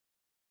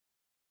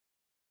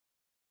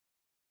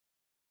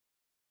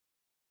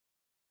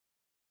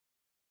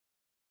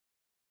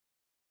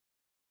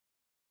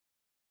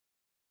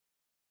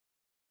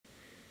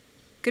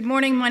Good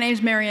morning, my name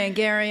is Maryanne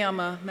Garry. I'm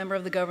a member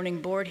of the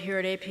governing board here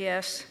at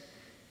APS.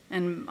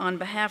 And on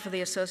behalf of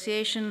the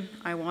association,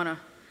 I want to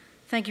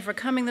thank you for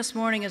coming this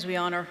morning as we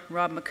honor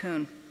Rob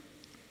MacCoun.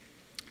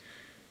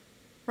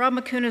 Rob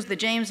MacCoun is the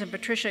James and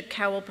Patricia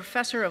Kowal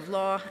Professor of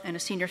Law and a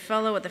Senior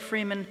Fellow at the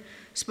Freeman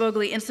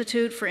Spogli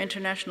Institute for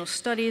International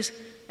Studies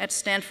at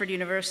Stanford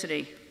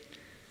University.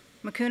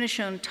 MacCoun has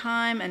shown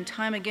time and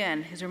time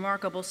again his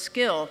remarkable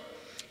skill,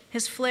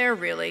 his flair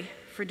really,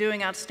 for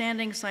doing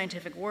outstanding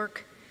scientific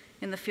work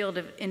in the field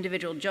of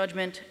individual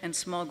judgment and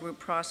small group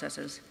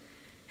processes.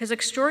 His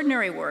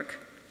extraordinary work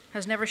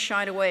has never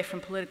shied away from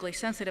politically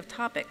sensitive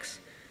topics: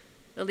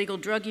 illegal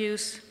drug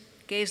use,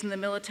 gays in the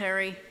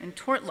military, and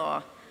tort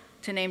law,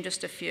 to name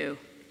just a few.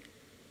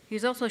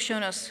 He's also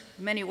shown us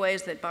many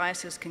ways that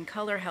biases can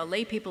color how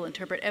lay people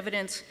interpret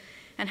evidence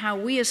and how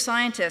we as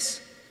scientists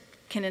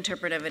can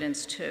interpret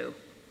evidence too.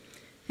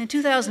 In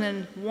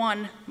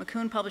 2001,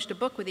 MacCoun published a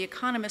book with the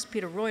economist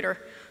Peter Reuter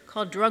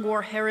called Drug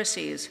War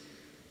Heresies: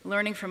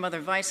 Learning from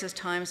Other Vices,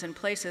 Times, and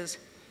Places.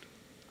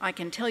 I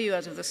can tell you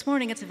as of this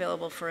morning, it's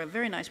available for a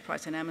very nice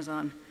price on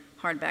Amazon,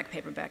 hardback,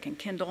 paperback, and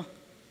Kindle.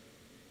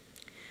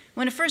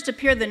 When it first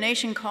appeared, the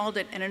nation called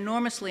it an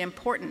enormously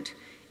important,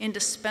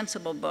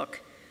 indispensable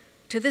book.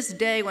 To this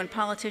day, when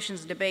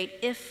politicians debate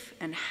if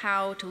and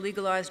how to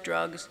legalize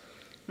drugs,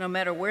 no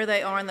matter where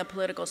they are in the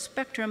political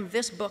spectrum,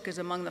 this book is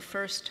among the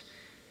first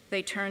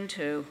they turn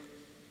to.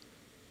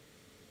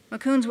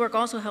 MacCoun's work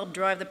also helped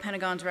drive the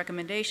Pentagon's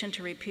recommendation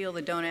to repeal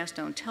the Don't Ask,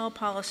 Don't Tell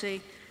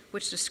policy,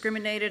 which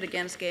discriminated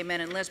against gay men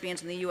and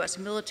lesbians in the US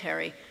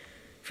military.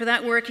 For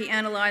that work, he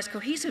analyzed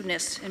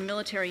cohesiveness in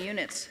military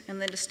units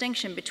and the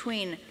distinction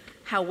between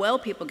how well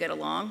people get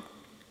along,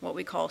 what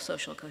we call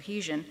social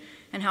cohesion,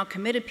 and how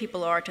committed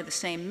people are to the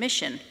same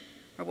mission,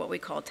 or what we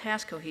call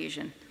task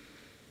cohesion.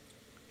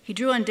 He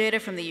drew on data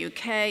from the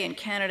UK and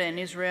Canada and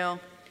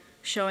Israel,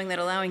 showing that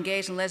allowing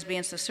gays and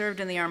lesbians to serve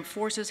in the armed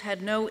forces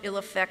had no ill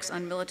effects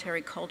on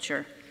military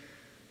culture.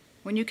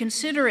 When you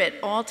consider it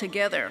all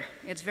together,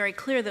 it's very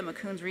clear that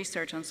MacCoun's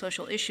research on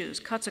social issues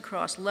cuts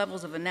across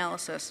levels of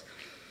analysis,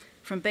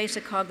 from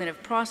basic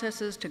cognitive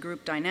processes to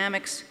group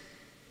dynamics,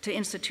 to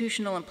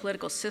institutional and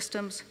political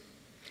systems.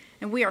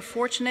 And we are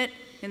fortunate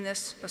in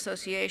this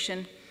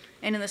association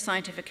and in the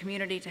scientific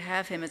community to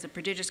have him as a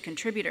prodigious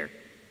contributor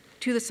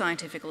to the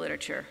scientific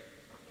literature,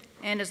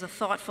 and as a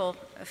thoughtful,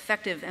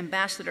 effective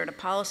ambassador to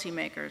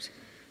policymakers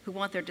who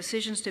want their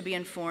decisions to be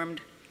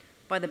informed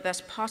by the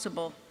best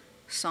possible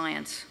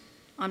science.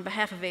 On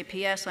behalf of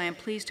APS, I am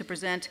pleased to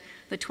present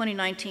the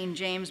 2019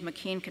 James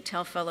McKeen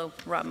Cattell Fellow,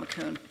 Rob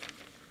MacCoun.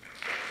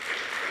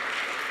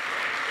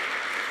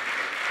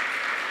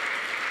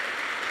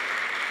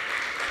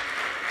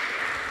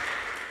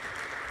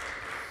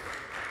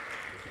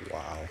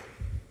 Wow.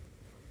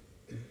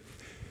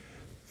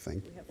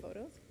 Thank you. We have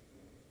photos?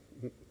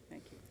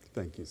 Thank you.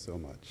 Thank you so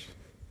much.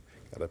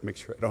 Got to make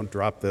sure I don't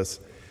drop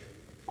this.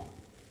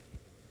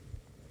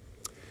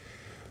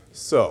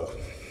 So,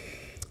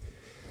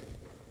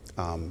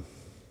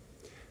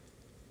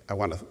 I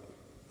want to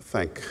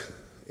thank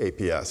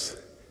APS.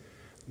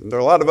 And there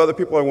are a lot of other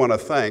people I want to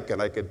thank,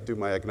 and I could do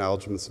my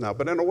acknowledgments now,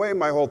 but in a way,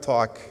 my whole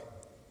talk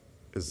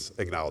is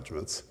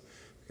acknowledgments,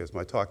 because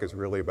my talk is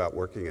really about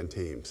working in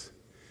teams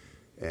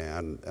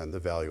and the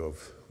value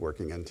of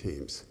working in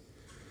teams.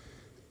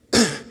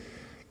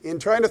 In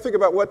trying to think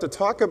about what to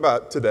talk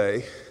about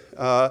today,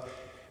 I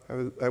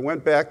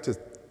went back to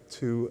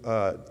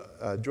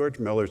George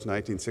Miller's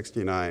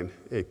 1969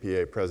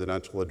 APA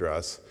presidential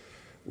address,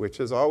 which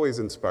has always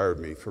inspired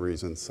me for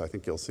reasons I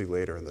think you'll see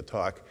later in the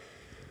talk.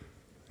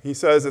 He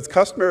says, "It's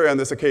customary on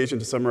this occasion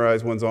to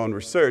summarize one's own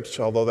research,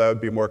 although that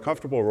would be a more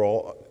comfortable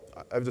role.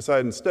 I've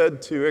decided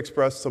instead to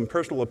express some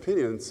personal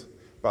opinions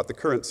about the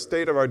current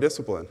state of our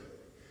discipline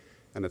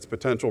and its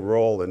potential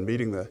role in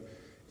meeting the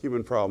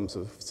human problems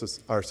of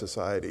our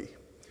society."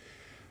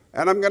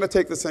 And I'm going to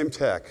take the same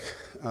tack.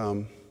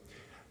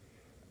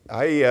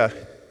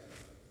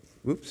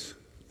 Oops,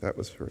 that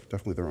was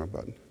definitely the wrong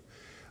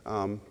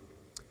button.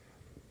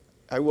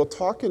 I will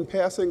talk in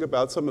passing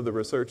about some of the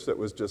research that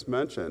was just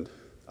mentioned,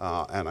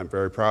 and I'm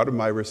very proud of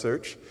my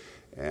research,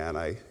 and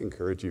I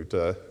encourage you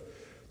to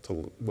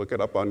look it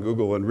up on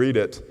Google and read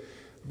it.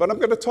 But I'm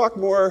going to talk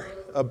more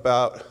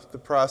about the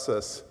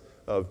process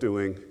of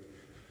doing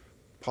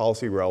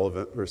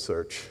policy-relevant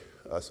research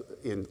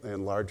in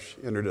large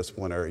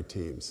interdisciplinary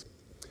teams.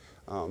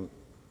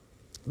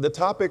 The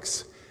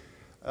topics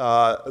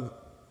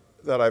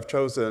that I've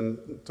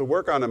chosen to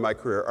work on in my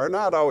career are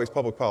not always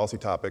public policy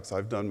topics.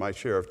 I've done my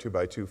share of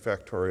 2x2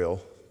 factorial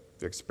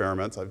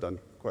experiments. I've done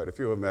quite a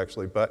few of them,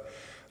 actually. But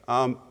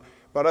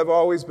I've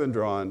always been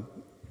drawn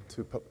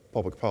to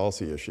public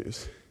policy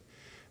issues.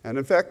 And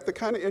in fact, the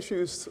kind of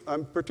issues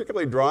I'm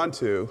particularly drawn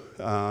to,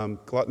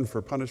 glutton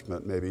for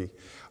punishment maybe,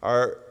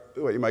 are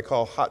what you might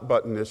call hot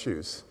button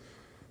issues.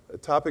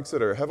 Topics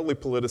that are heavily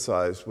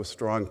politicized with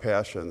strong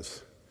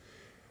passions,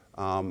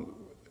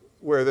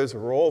 where there's a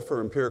role for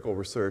empirical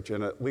research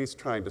in at least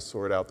trying to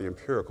sort out the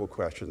empirical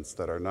questions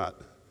that are not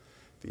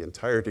the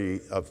entirety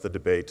of the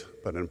debate,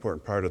 but an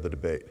important part of the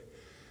debate.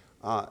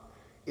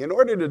 In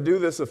order to do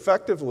this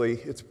effectively,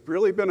 it's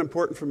really been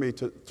important for me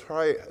to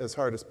try as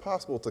hard as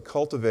possible to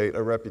cultivate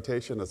a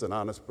reputation as an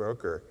honest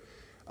broker,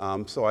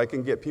 so I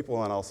can get people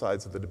on all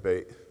sides of the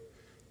debate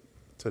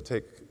to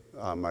take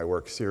my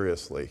work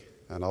seriously.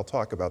 And I'll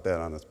talk about that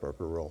honest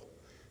broker role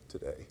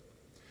today.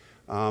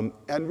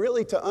 And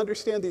really, to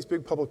understand these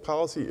big public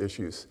policy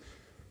issues,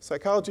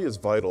 psychology is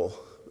vital,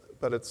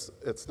 but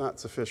it's not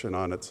sufficient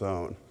on its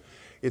own.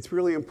 It's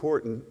really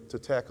important to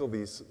tackle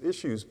these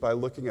issues by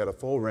looking at a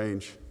full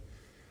range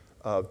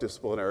of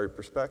disciplinary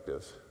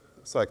perspectives: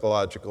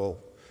 psychological,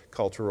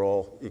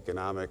 cultural,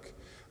 economic,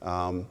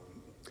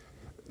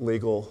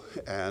 legal,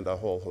 and a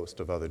whole host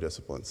of other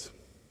disciplines.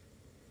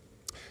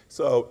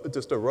 So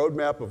just a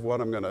roadmap of what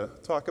I'm going to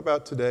talk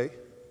about today.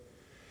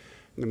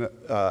 I'm going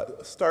to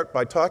start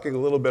by talking a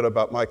little bit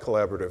about my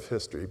collaborative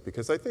history,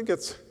 because I think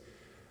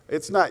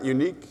it's not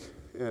unique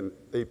in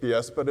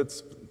APS, but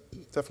it's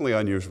definitely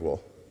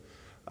unusual.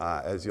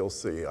 As you'll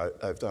see,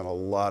 I've done a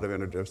lot of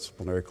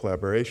interdisciplinary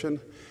collaboration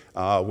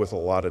with a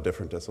lot of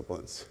different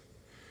disciplines.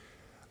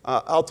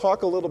 I'll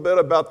talk a little bit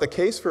about the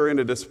case for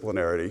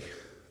interdisciplinarity,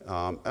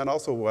 and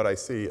also what I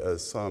see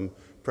as some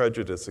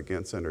prejudice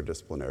against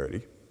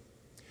interdisciplinarity.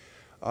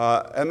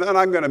 And then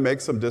I'm going to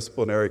make some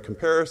disciplinary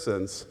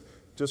comparisons,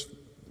 just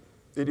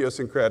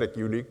idiosyncratic,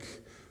 unique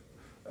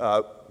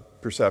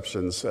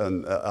perceptions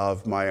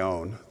of my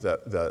own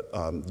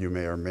that you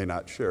may or may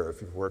not share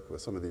if you've worked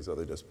with some of these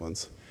other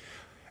disciplines.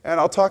 And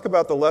I'll talk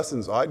about the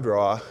lessons I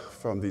draw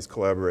from these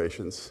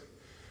collaborations,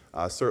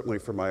 certainly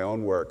for my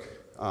own work,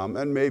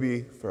 and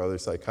maybe for other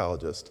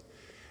psychologists.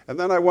 And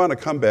then I want to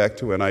come back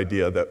to an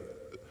idea that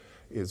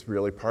is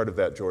really part of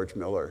that George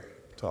Miller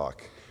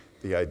talk,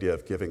 the idea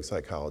of giving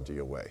psychology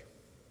away.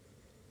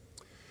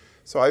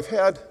 So I've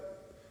had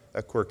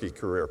a quirky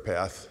career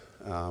path.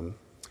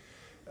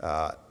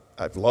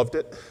 I've loved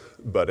it,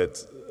 but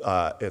it's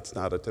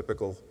not a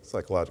typical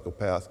psychological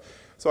path.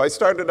 So I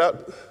started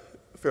out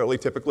fairly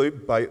typically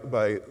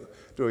by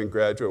doing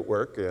graduate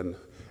work in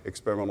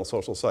experimental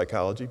social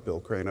psychology. Bill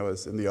Crano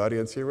is in the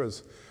audience here,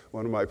 was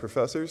one of my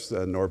professors.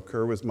 Norb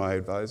Kerr was my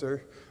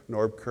advisor.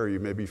 Norb Kerr, you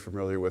may be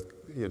familiar with,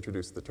 he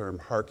introduced the term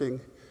harking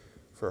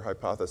for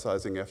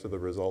hypothesizing after the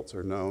results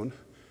are known,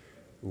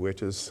 which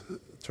has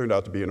turned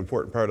out to be an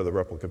important part of the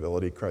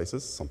replicability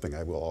crisis, something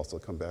I will also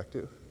come back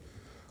to.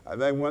 I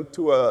then went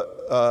to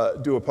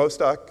do a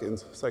postdoc in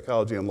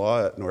psychology and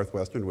law at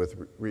Northwestern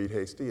with Reed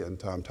Hasty and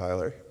Tom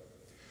Tyler.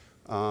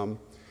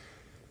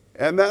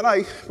 And then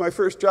my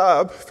first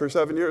job, for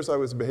 7 years, I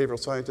was a behavioral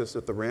scientist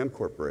at the RAND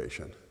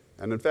Corporation.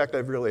 And in fact,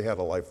 I've really had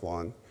a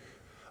lifelong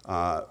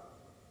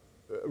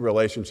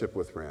relationship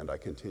with RAND. I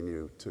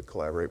continue to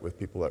collaborate with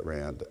people at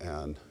RAND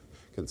and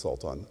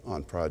consult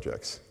on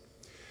projects.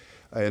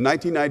 In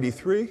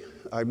 1993,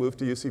 I moved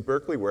to UC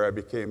Berkeley, where I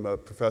became a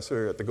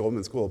professor at the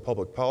Goldman School of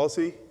Public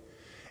Policy.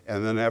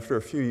 And then after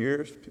a few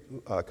years,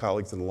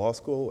 colleagues in the law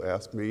school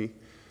asked me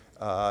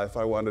if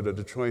I wanted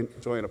a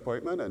joint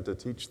appointment and to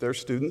teach their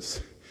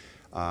students.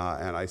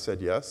 And I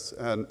said yes.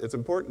 And it's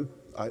important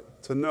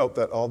to note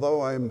that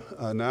although I'm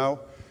now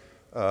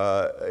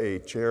a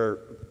chair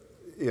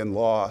in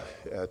law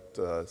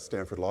at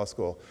Stanford Law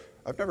School,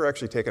 I've never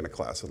actually taken a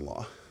class in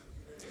law.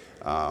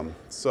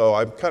 So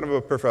I'm kind of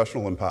a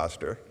professional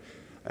imposter.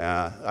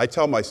 I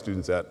tell my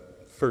students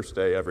that first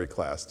day every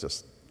class,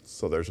 just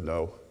so there's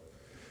no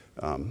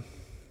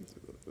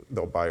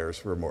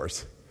buyer's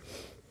remorse.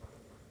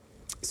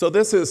 So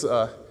this is,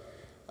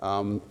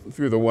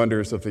 through the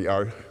wonders of the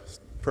R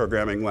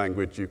programming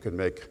language, you can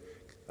make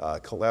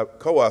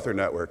co-author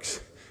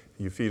networks.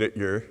 You feed it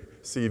your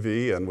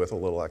CV, and with a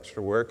little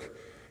extra work,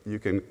 you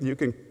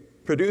can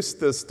produce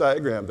this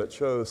diagram that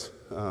shows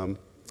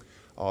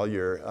all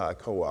your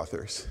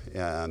co-authors.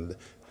 And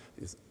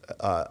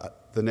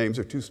the names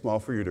are too small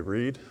for you to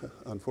read,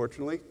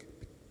 unfortunately,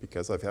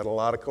 because I've had a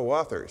lot of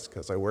co-authors,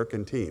 because I work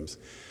in teams.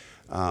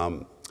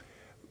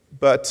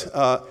 But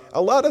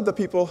a lot of the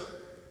people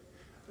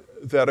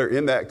that are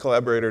in that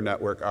collaborator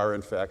network are,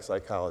 in fact,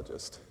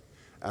 psychologists.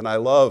 And I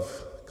love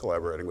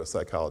collaborating with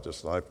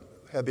psychologists. I've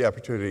had the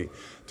opportunity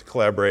to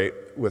collaborate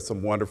with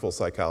some wonderful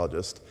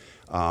psychologists.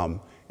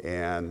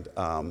 And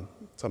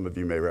some of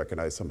you may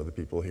recognize some of the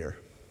people here.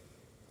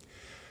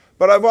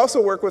 But I've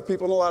also worked with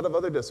people in a lot of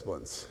other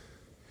disciplines.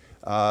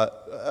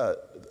 I've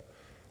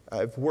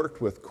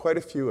worked with quite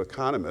a few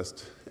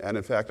economists, and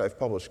in fact, I've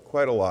published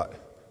quite a lot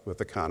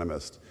with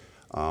economists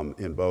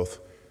in both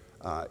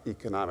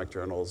economic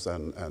journals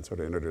and sort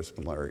of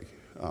interdisciplinary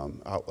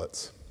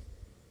outlets.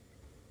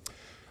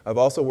 I've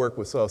also worked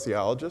with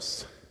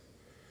sociologists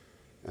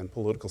and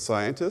political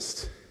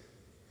scientists.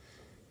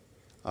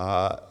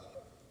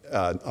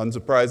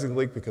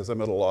 Unsurprisingly, because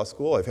I'm at a law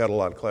school, I've had a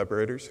lot of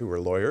collaborators who were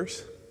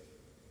lawyers.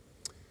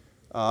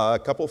 A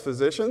couple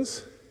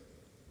physicians,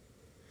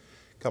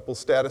 a couple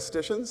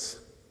statisticians,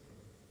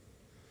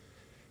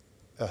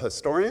 a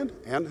historian,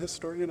 I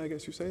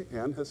guess you say,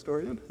 and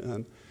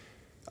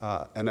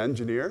an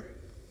engineer,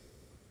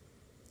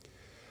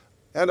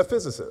 and a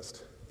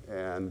physicist.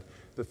 And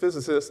The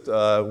physicist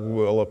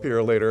will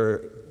appear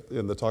later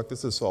in the talk.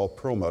 This is Saul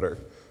Perlmutter,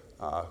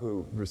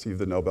 who received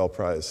the Nobel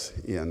Prize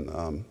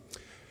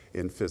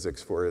in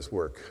physics for his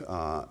work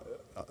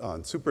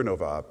on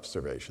supernova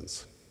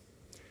observations.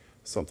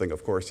 Something,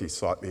 of course, he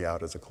sought me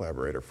out as a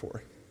collaborator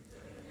for.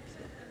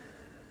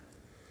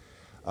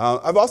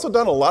 I've also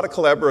done a lot of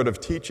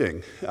collaborative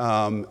teaching.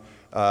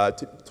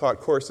 Taught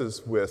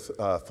courses with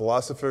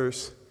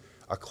philosophers,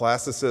 a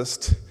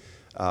classicist,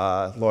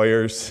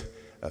 lawyers,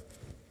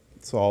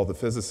 Saul the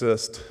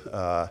physicist,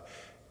 and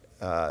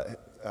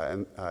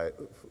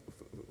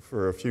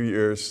for a few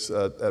years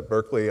at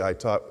Berkeley, I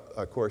taught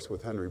a course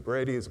with Henry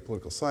Brady, who's a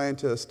political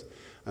scientist,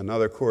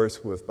 another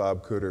course with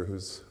Bob Cooter,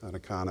 who's an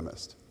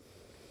economist.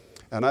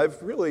 And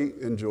I've really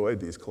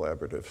enjoyed these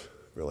collaborative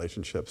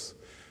relationships,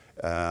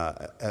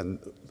 and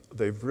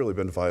they've really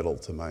been vital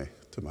to my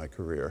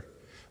career.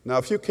 Now,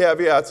 a few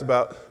caveats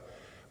about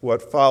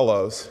what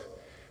follows.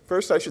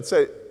 First, I should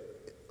say,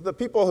 the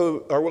people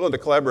who are willing to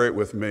collaborate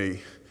with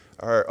me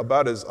are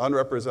about as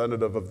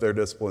unrepresentative of their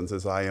disciplines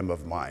as I am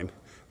of mine,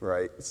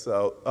 right?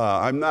 So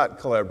I'm not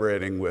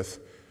collaborating with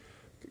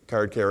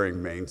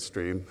card-carrying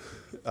mainstream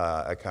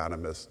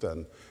economists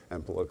and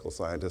political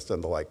scientists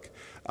and the like.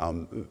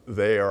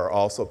 They are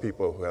also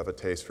people who have a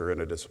taste for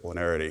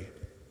interdisciplinarity.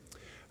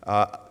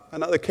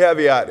 Another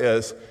caveat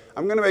is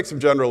I'm going to make some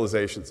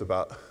generalizations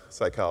about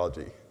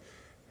psychology.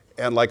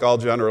 And like all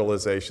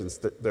generalizations,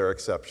 there are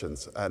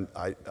exceptions. And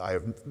I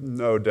have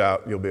no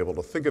doubt you'll be able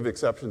to think of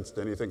exceptions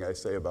to anything I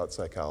say about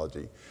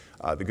psychology.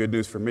 The good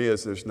news for me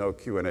is there's no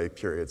Q&A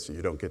period, so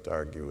you don't get to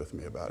argue with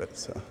me about it.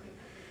 So.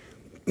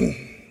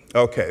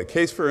 Okay, the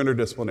case for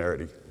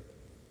interdisciplinarity.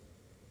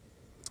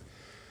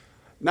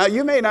 Now,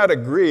 you may not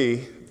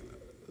agree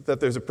that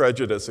there's a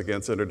prejudice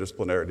against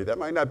interdisciplinarity. That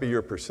might not be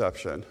your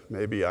perception.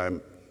 Maybe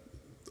I'm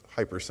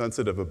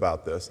hypersensitive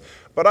about this.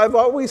 But I've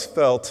always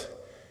felt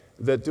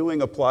that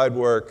doing applied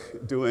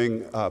work,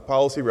 doing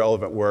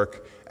policy-relevant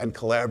work, and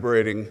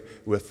collaborating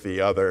with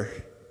the other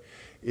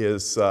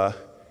is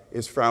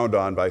frowned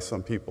on by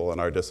some people in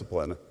our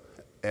discipline.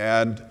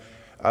 And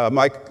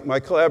my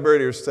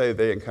collaborators say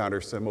they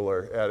encounter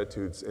similar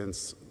attitudes in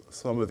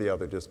some of the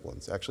other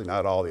disciplines. Actually,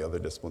 not all the other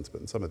disciplines, but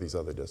in some of these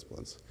other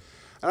disciplines.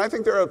 And I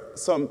think there are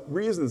some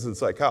reasons in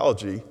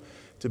psychology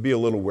to be a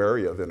little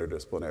wary of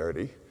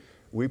interdisciplinarity.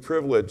 We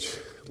privilege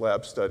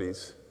lab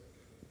studies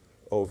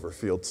over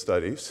field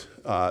studies.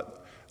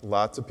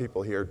 Lots of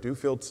people here do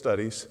field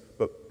studies,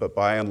 but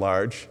by and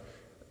large,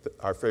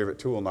 our favorite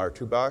tool in our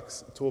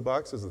toolbox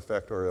is the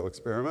factorial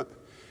experiment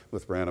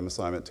with random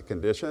assignment to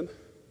condition.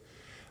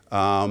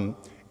 And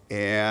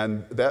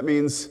that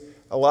means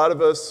a lot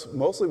of us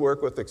mostly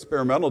work with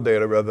experimental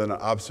data rather than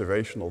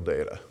observational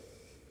data.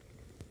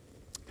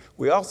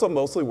 We also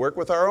mostly work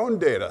with our own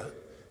data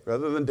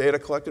rather than data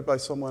collected by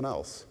someone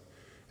else.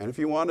 And if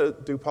you want to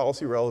do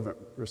policy-relevant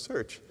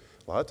research,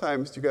 a lot of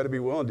times you've got to be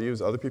willing to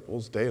use other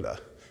people's data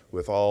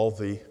with all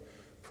the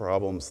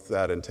problems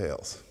that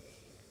entails.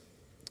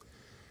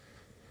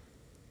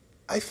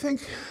 I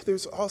think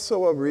there's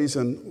also a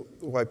reason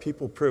why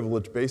people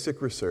privilege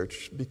basic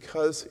research,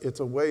 because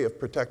it's a way of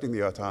protecting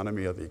the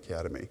autonomy of the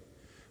academy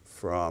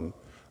from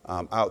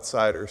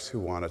outsiders who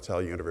want to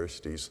tell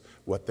universities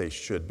what they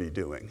should be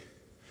doing.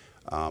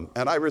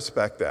 And I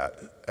respect that,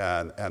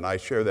 and I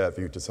share that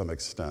view to some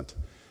extent.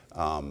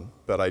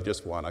 But I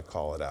just want to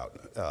call it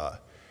out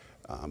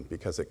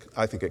because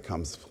I think it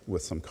comes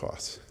with some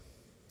costs.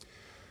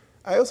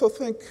 I also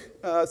think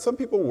some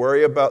people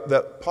worry about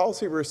that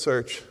policy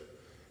research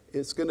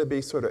is going to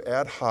be sort of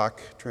ad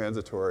hoc,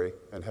 transitory,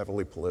 and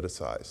heavily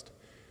politicized.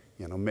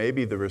 You know,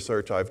 maybe the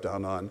research I've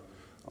done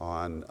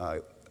on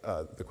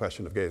the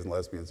question of gays and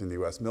lesbians in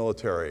the US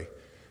military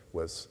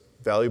was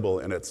valuable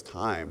in its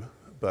time,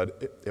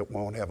 but it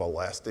won't have a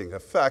lasting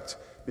effect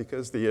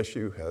because the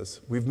issue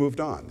we've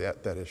moved on.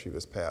 That issue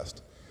is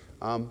passed.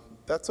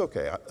 That's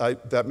okay.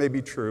 That may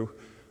be true.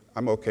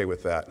 I'm okay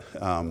with that.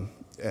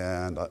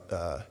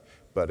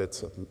 But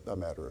it's a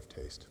matter of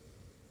taste.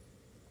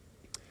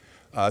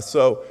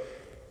 So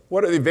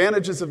what are the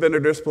advantages of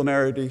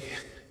interdisciplinarity?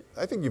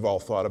 I think you've all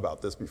thought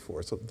about this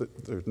before, so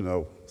there's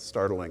no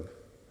startling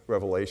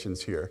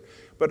revelations here.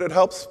 But it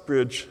helps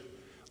bridge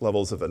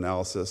levels of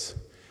analysis.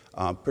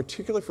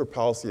 Particularly for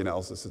policy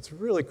analysis, it's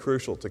really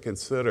crucial to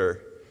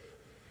consider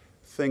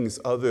things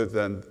other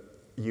than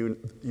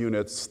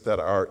units that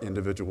are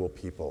individual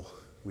people.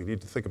 We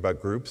need to think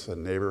about groups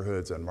and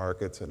neighborhoods and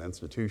markets and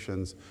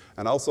institutions,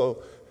 and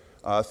also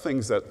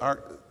things that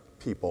aren't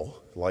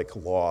people, like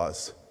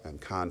laws and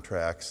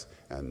contracts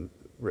and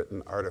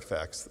written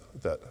artifacts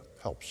that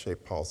help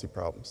shape policy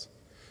problems.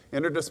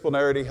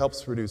 Interdisciplinarity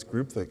helps reduce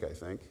groupthink, I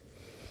think.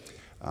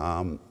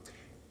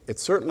 It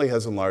certainly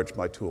has enlarged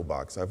my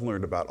toolbox. I've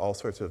learned about all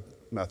sorts of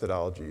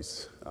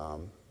methodologies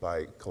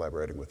by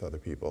collaborating with other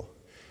people.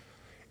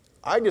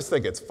 I just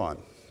think it's fun.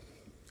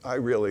 I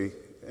really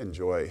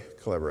enjoy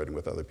collaborating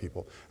with other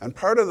people. And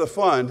part of the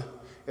fun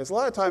is a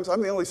lot of times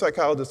I'm the only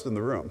psychologist in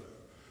the room,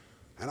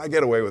 and I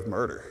get away with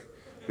murder.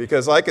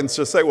 Because I can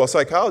just say, well,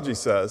 psychology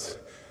says,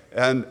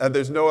 And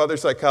there's no other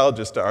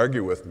psychologist to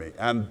argue with me.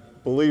 And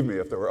believe me,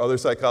 if there were other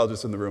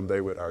psychologists in the room,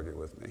 they would argue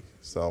with me.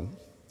 So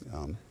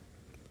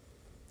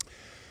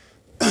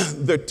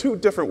there are two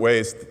different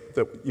ways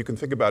that you can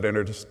think about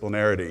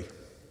interdisciplinarity.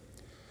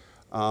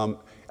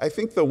 I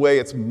think the way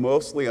it's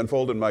mostly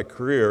unfolded in my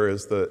career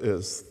is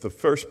the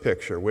first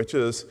picture, which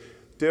is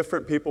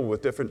different people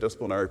with different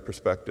disciplinary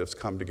perspectives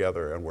come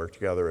together and work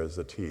together as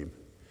a team.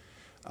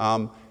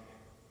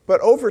 But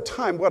over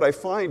time, what I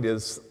find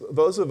is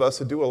those of us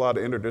who do a lot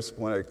of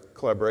interdisciplinary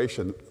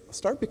collaboration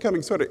start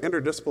becoming sort of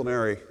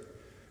interdisciplinary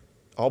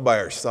all by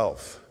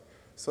ourselves.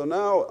 So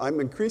now I'm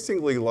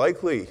increasingly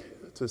likely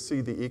to see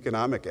the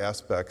economic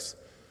aspects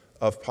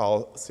of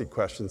policy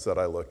questions that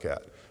I look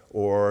at,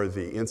 or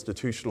the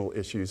institutional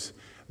issues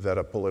that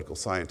a political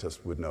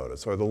scientist would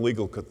notice, or the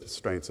legal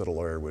constraints that a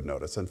lawyer would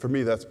notice. And for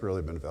me, that's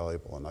really been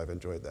valuable, and I've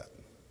enjoyed that.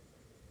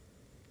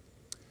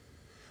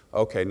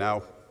 Okay,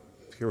 now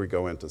here we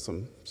go into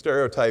some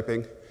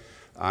stereotyping.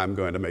 I'm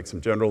going to make some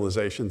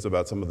generalizations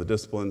about some of the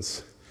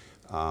disciplines.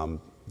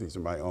 These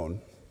are my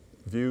own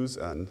views,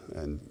 and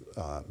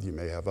you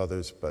may have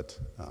others, but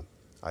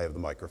I have the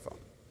microphone.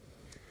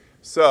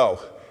 So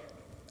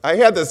I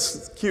had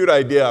this cute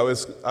idea. I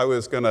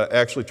was going to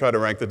actually try to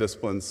rank the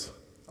disciplines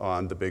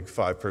on the Big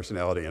Five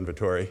personality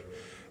inventory,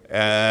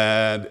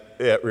 and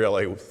it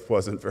really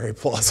wasn't very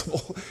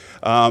plausible.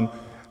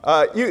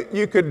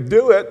 You could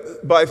do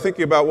it by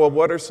thinking about, well,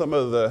 what are some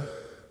of the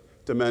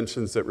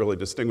dimensions that really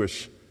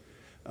distinguish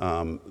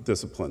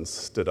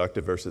disciplines,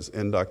 deductive versus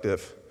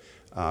inductive,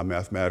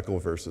 mathematical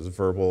versus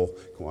verbal,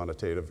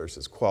 quantitative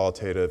versus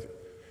qualitative,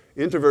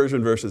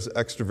 introversion versus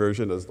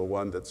extroversion is the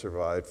one that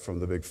survived from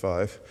the Big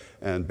Five,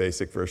 and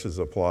basic versus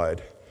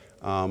applied.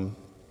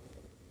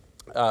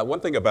 One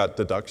thing about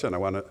deduction I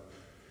want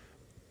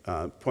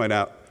to point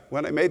out,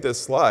 when I made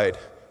this slide,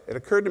 it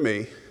occurred to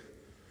me,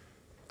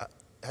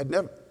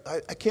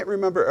 I can't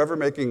remember ever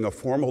making a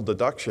formal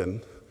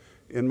deduction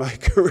in my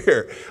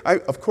career.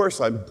 Of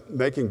course, I'm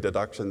making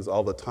deductions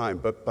all the time,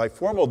 but by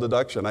formal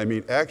deduction, I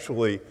mean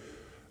actually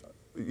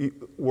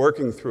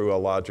working through a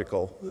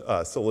logical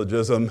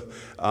syllogism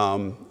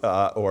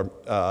or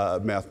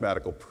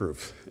mathematical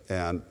proof.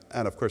 And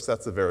of course,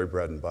 that's the very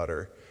bread and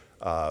butter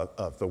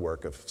of the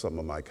work of some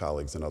of my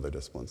colleagues in other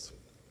disciplines.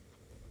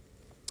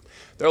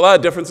 There are a lot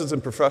of differences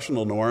in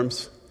professional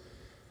norms.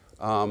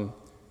 Are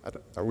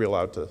we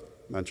allowed to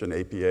mention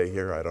APA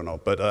here? I don't know.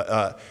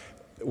 But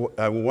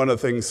one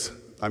of the things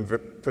I'm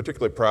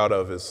particularly proud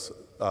of is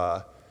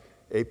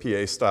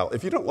APA style.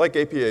 If you don't like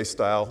APA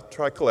style,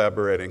 try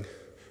collaborating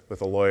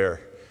with a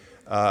lawyer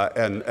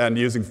and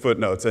using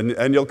footnotes,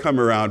 and you'll come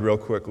around real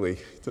quickly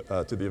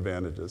to the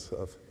advantages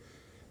of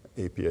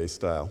APA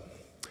style.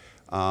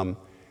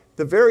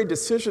 The very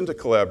decision to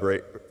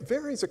collaborate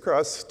varies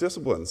across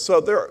disciplines.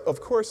 So there are,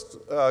 of course,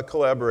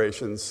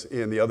 collaborations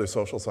in the other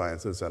social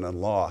sciences and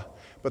in law,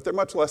 but they're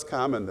much less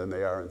common than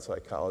they are in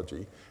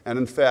psychology. And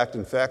in fact,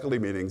 in faculty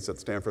meetings at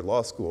Stanford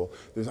Law School,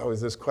 there's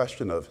always this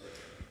question of,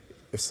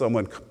 if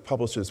someone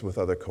publishes with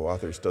other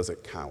co-authors, does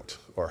it count?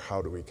 Or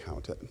how do we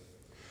count it?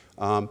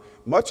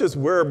 Much as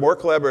we have more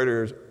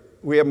collaborators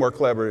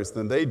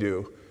than they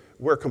do,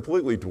 we're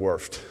completely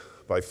dwarfed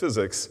by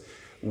physics,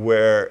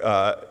 where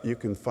you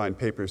can find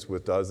papers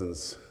with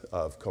dozens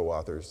of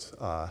co-authors.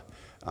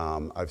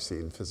 I've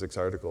seen physics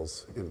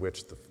articles in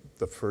which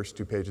the first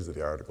 2 pages of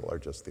the article are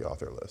just the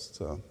author list.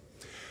 So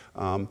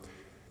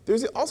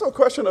there's also a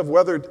question of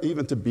whether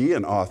even to be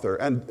an author,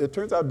 and it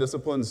turns out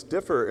disciplines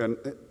differ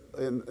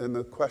in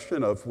the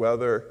question of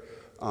whether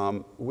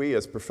we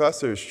as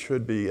professors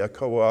should be a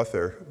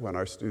co-author when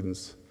our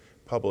students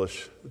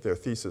publish their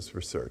thesis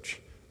research.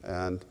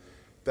 And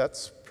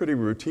that's pretty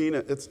routine.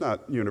 It's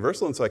not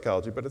universal in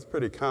psychology, but it's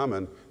pretty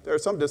common. There are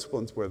some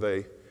disciplines where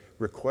they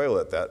recoil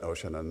at that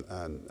notion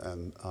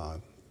and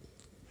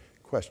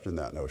question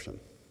that notion.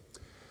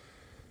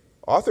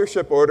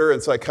 Authorship order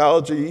in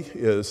psychology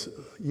is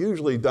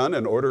usually done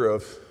in order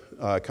of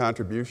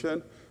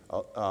contribution,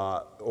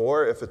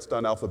 or if it's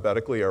done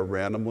alphabetically or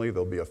randomly,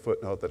 there'll be a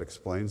footnote that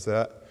explains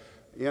that.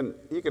 In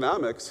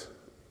economics,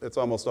 it's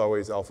almost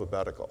always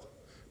alphabetical,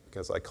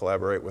 because I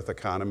collaborate with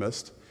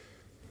economists.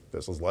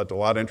 This has led to a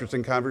lot of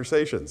interesting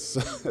conversations,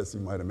 as you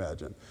might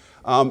imagine.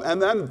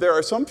 And then there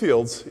are some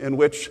fields in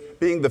which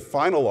being the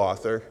final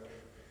author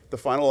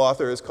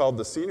is called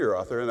the senior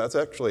author, and that's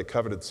actually a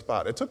coveted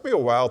spot. It took me a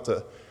while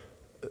to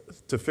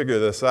figure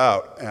this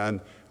out, and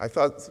I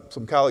thought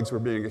some colleagues were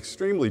being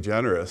extremely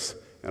generous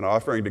and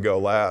offering to go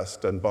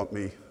last and bump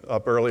me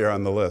up earlier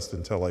on the list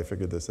until I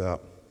figured this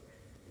out.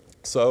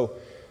 So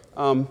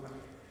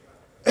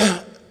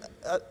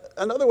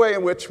another way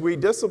in which we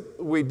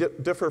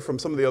differ from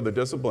some of the other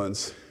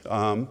disciplines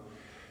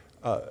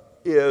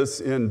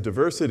is in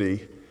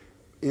diversity,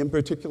 in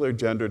particular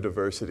gender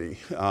diversity.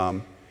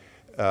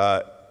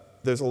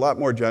 There's a lot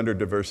more gender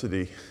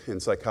diversity in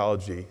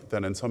psychology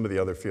than in some of the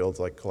other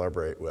fields I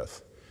collaborate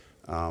with.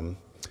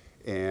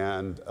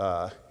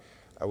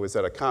 I was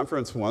at a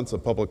conference once, a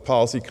public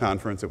policy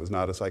conference. It was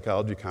not a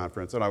psychology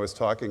conference. And I was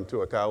talking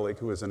to a colleague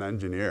who was an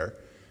engineer.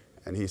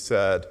 And he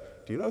said,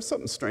 "Do do you know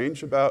something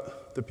strange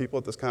about the people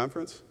at this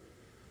conference?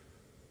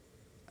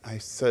 I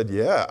said,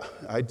 yeah,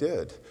 I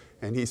did.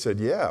 And he said,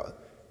 yeah,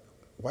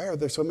 why are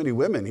there so many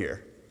women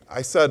here?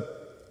 I said,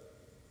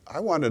 I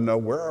want to know,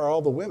 where are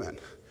all the women?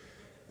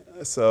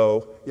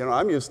 So,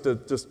 I'm used to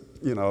just,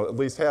 at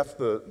least half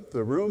the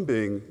room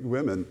being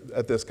women.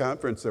 At this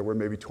conference, there were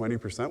maybe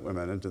 20%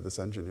 women into this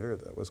engineer.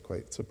 That was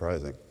quite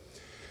surprising.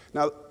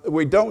 Now,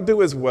 we don't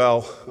do as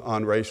well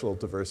on racial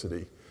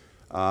diversity.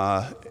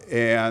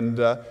 And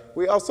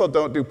we also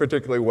don't do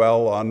particularly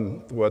well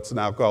on what's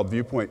now called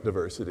viewpoint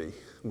diversity.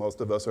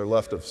 Most of us are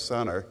left of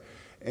center.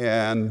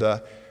 And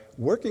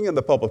working in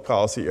the public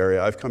policy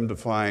area, I've come to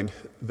find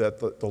that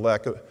the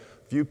lack of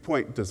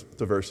viewpoint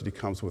diversity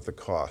comes with a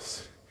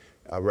cost,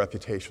 a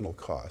reputational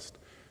cost.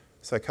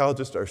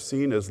 Psychologists are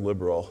seen as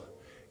liberal,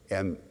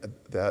 and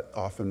that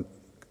often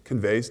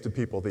conveys to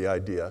people the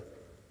idea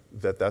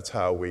that that's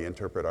how we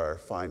interpret our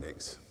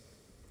findings.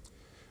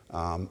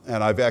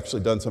 And I've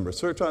actually done some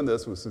research on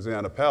this with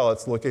Susanna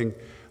Palitz, looking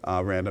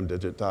random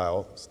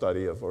digitile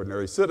study of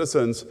ordinary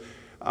citizens,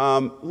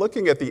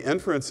 looking at the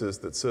inferences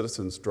that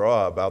citizens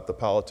draw about the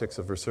politics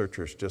of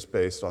researchers just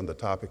based on the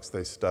topics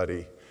they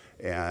study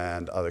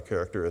and other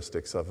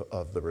characteristics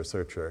of the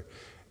researcher.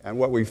 And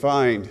what we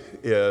find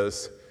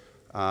is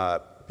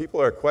people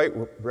are quite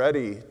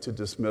ready to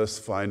dismiss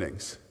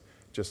findings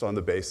just on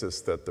the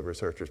basis that the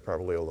researcher is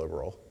probably a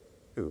liberal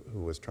who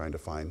was trying to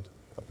find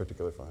a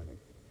particular finding.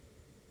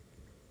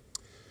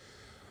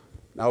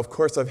 Now, of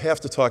course, I have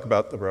to talk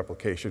about the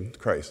replication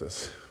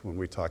crisis when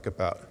we talk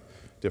about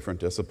different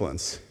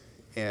disciplines.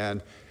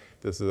 And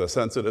this is a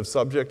sensitive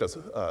subject,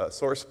 a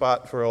sore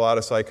spot for a lot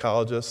of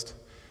psychologists.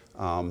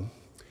 A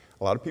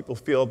lot of people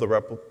feel the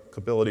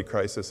replicability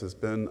crisis has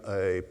been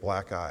a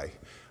black eye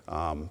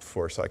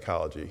for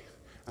psychology.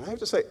 And I have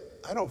to say,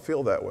 I don't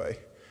feel that way.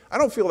 I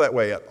don't feel that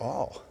way at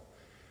all.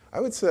 I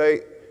would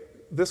say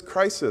this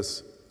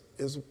crisis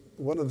is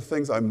one of the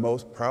things I'm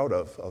most proud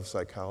of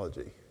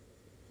psychology.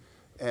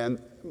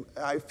 And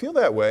I feel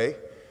that way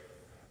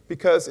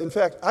because, in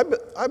fact,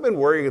 I've been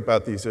worrying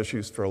about these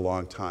issues for a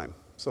long time.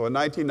 So in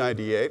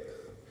 1998,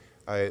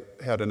 I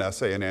had an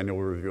essay in Annual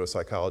Review of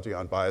Psychology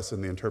on bias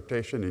in the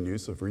interpretation and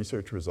use of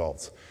research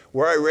results,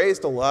 where I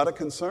raised a lot of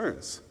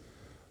concerns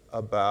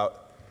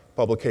about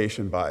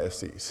publication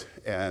biases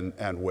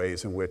and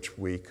ways in which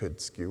we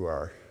could skew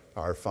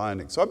our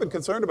findings. So I've been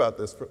concerned about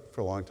this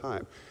for a long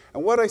time.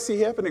 And what I see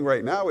happening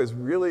right now is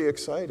really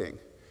exciting.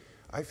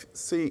 I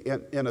see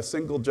in a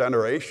single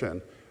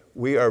generation,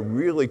 we are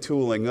really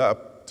tooling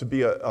up to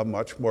be a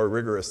much more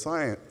rigorous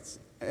science.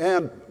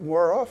 And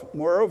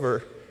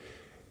moreover,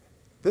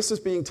 this is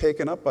being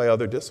taken up by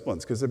other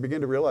disciplines because they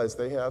begin to realize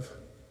they have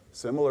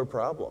similar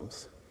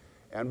problems.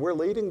 And we're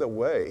leading the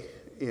way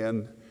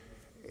in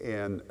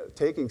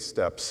taking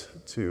steps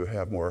to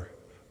have more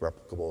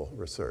replicable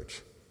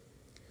research.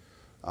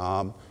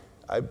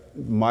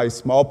 My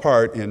small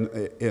part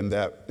in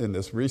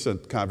this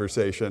recent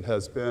conversation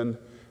has been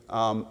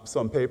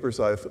some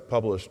papers I've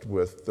published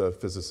with the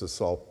physicist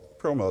Saul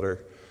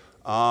Perlmutter,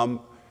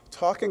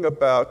 talking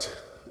about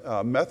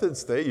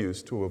methods they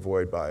use to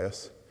avoid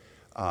bias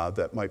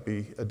that might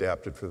be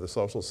adapted for the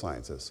social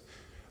sciences.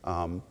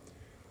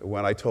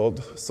 When I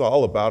told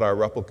Saul about our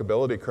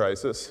replicability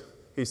crisis,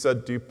 he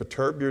said, "Do you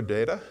perturb your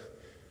data?"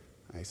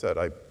 I said,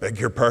 "I beg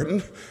your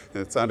pardon?"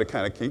 And it sounded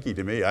kind of kinky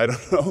to me, I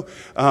don't know.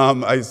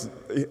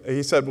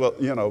 He said, "Well,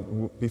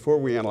 before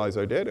we analyze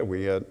our data,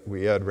 we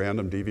add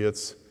random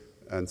deviates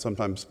and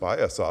sometimes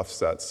bias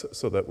offsets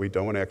so that we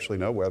don't actually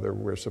know whether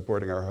we're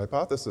supporting our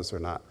hypothesis or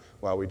not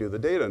while we do the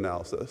data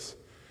analysis.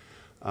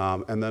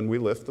 And then we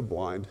lift the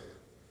blind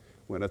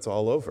when it's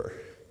all over.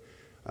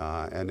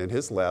 And in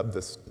his lab,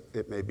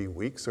 it may be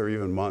weeks or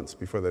even months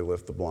before they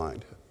lift the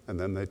blind. And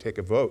then they take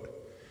a vote.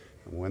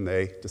 And when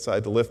they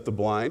decide to lift the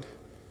blind,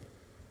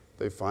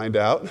 they find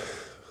out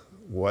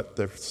what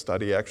the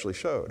study actually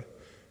showed.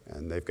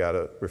 And they've got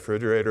a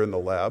refrigerator in the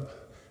lab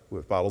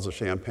with bottles of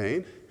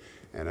champagne.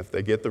 And if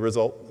they get the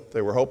result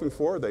they were hoping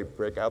for, they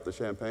break out the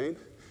champagne.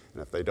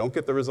 And if they don't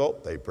get the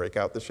result, they break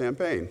out the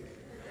champagne.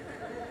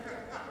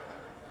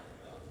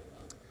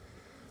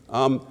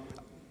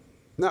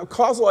 Now,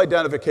 causal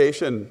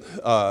identification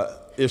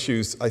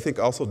issues, I think,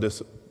 also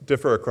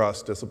differ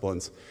across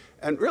disciplines.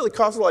 And really,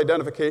 causal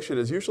identification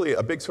is usually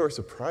a big source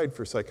of pride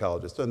for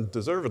psychologists, and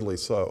deservedly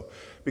so,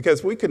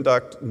 because we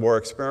conduct more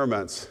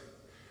experiments.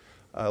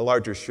 A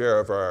larger share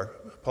of our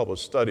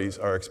published studies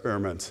are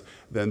experiments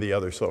than the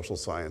other social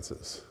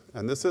sciences.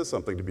 And this is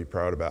something to be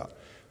proud about.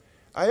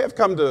 I have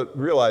come to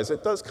realize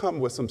it does come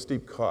with some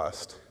steep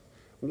cost.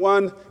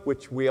 One,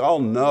 which we all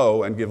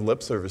know and give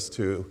lip service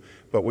to,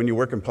 but when you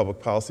work in public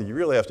policy, you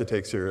really have to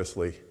take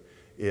seriously,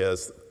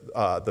 is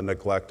the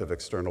neglect of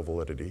external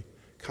validity.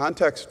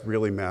 Context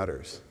really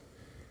matters.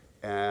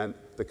 And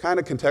the kind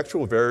of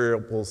contextual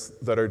variables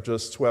that are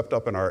just swept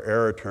up in our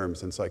error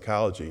terms in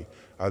psychology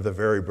are the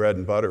very bread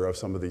and butter of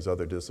some of these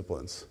other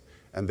disciplines.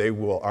 And they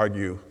will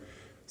argue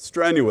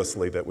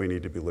strenuously that we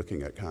need to be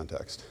looking at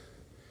context.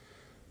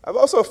 I've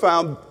also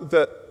found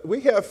that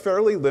we have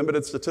fairly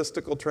limited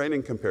statistical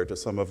training compared to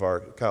some of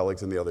our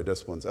colleagues in the other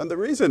disciplines. And the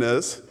reason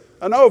is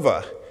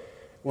ANOVA.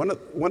 One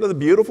of the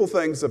beautiful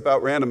things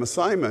about random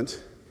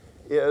assignment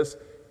is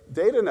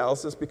data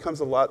analysis becomes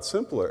a lot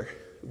simpler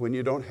when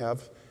you don't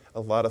have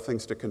a lot of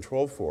things to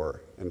control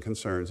for and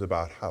concerns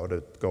about how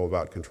to go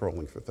about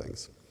controlling for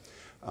things.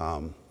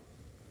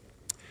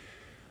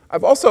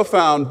 I've also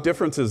found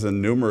differences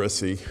in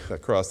numeracy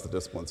across the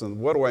disciplines. And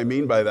what do I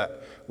mean by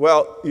that?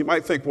 Well, you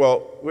might think,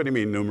 well, what do you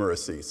mean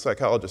numeracy?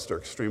 Psychologists are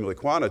extremely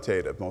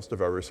quantitative. Most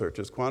of our research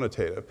is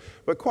quantitative.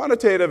 But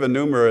quantitative and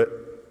numerate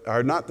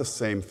are not the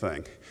same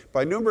thing.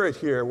 By numerate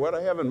here, what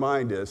I have in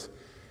mind is,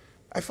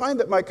 I find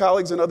that my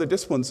colleagues in other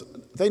disciplines,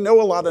 they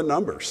know a lot of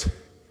numbers.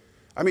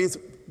 I mean,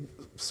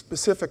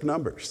 specific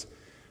numbers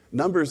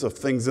of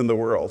things in the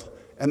world.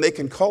 And they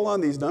can call on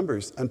these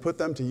numbers and put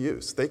them to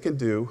use. They can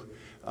do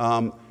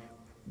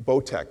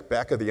BOTEC,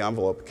 back of the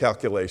envelope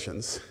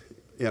calculations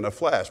in a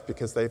flash,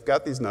 because they've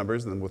got these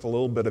numbers, and with a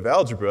little bit of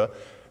algebra,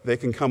 they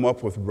can come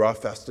up with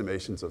rough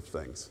estimations of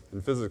things.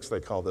 In physics, they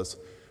call this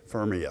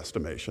Fermi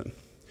estimation.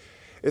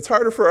 It's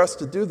harder for us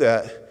to do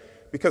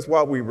that because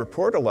while we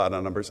report a lot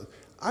on numbers,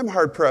 I'm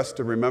hard-pressed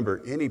to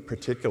remember any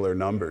particular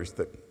numbers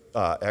that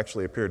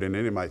actually appeared in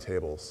any of my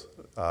tables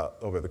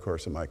over the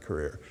course of my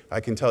career. I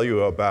can tell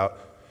you about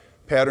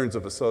patterns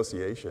of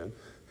association,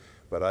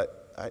 but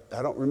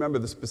I don't remember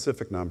the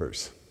specific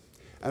numbers.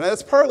 And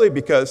that's partly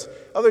because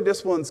other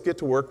disciplines get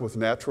to work with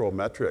natural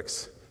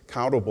metrics,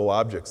 countable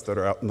objects that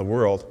are out in the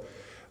world.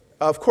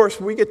 Of course,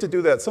 we get to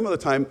do that some of the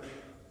time,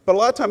 but a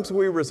lot of times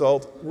we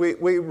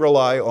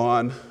rely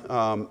on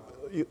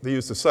the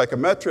use of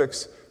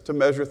psychometrics to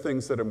measure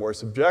things that are more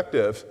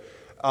subjective.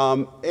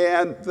 And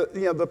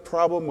the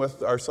problem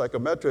with our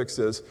psychometrics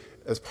is,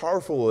 as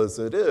powerful as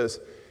it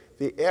is,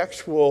 the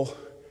actual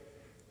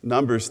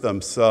numbers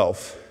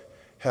themselves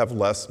have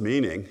less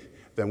meaning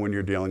than when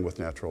you're dealing with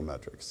natural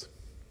metrics.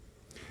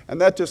 And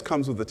that just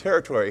comes with the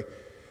territory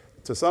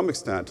to some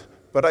extent,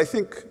 but I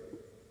think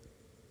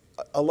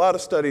a lot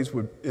of studies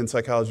in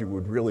psychology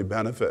would really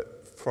benefit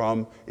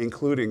from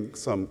including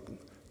some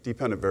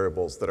dependent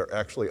variables that are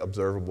actually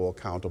observable,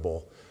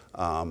 countable,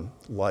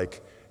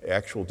 like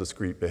actual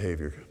discrete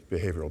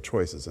behavioral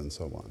choices and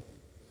so on.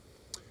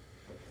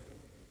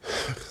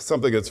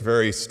 Something that's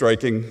very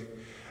striking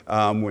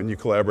when you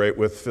collaborate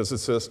with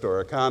physicists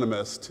or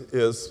economists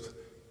is,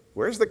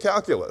 where's the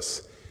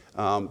calculus?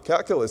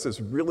 Calculus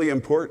is really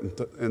important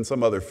in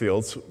some other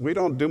fields. We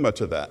don't do much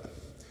of that.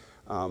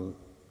 I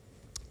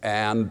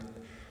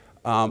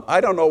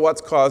don't know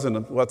what's cause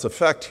and what's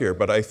effect here,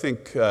 but I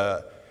think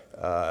a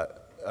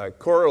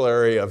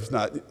corollary of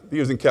not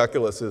using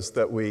calculus is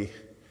that we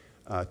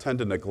tend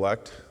to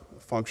neglect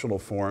functional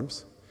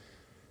forms.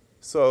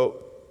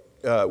 So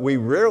we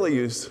rarely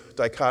use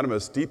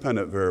dichotomous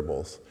dependent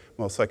variables.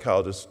 Most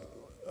psychologists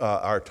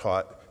are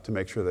taught to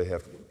make sure they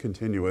have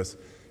continuous,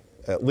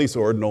 at least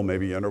ordinal,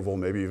 maybe interval,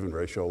 maybe even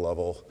ratio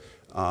level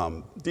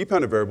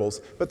dependent variables.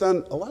 But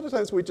then a lot of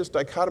times we just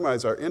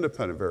dichotomize our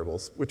independent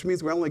variables, which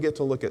means we only get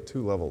to look at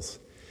two levels.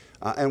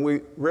 And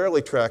we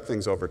rarely track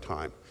things over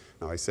time.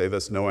 Now I say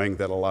this knowing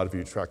that a lot of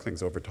you track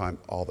things over time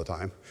all the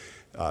time.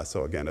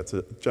 So again, it's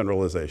a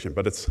generalization,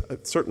 but it's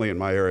certainly in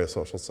my area of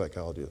social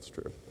psychology, it's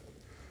true.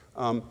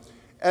 And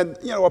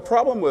a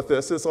problem with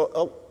this is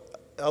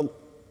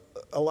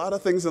a lot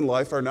of things in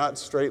life are not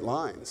straight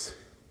lines.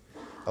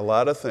 A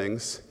lot of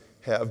things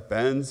have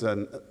bends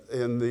in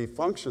the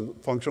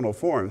functional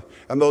form,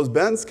 and those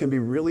bends can be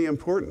really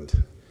important.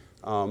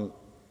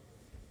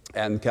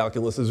 And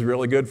calculus is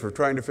really good for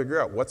trying to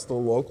figure out what's the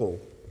local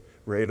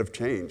rate of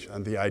change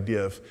and the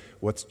idea of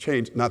what's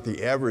changed, not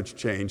the average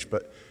change,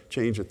 but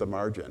change at the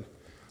margin.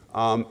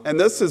 And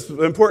this is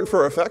important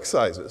for effect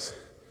sizes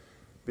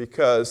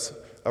because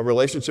a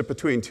relationship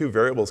between two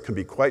variables can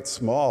be quite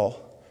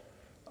small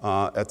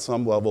at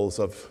some levels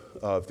of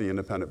the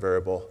independent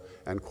variable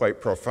and quite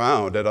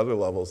profound at other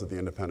levels of the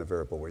independent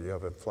variable where you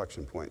have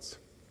inflection points.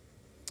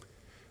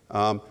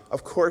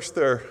 Of course,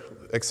 there are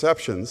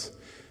exceptions.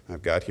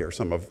 I've got here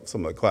some of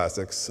the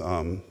classics,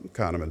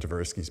 Kahneman,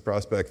 Tversky's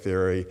prospect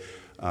theory,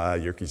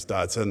 Yerkes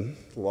Dodson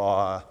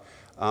law.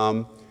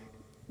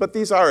 But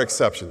these are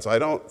exceptions. I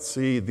don't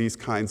see these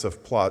kinds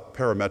of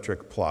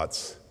parametric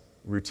plots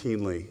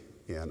routinely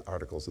in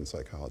articles in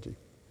psychology.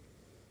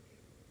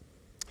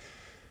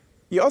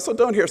 You also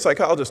don't hear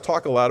psychologists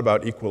talk a lot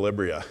about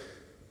equilibria.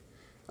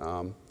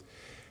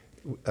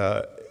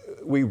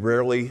 We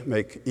rarely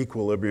make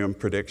equilibrium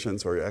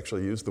predictions or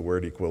actually use the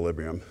word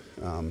equilibrium.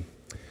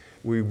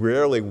 We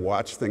rarely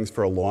watch things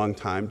for a long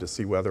time to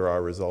see whether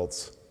our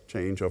results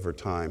change over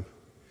time.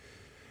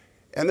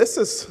 And this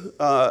is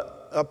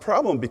a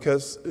problem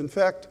because, in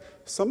fact,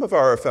 some of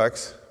our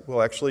effects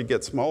will actually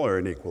get smaller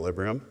in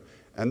equilibrium.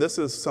 And this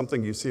is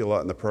something you see a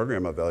lot in the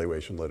program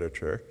evaluation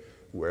literature,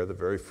 where the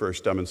very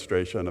first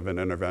demonstration of an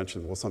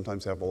intervention will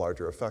sometimes have a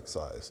larger effect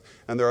size.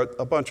 And there are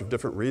a bunch of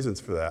different reasons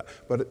for that,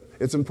 but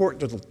it's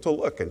important to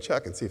look and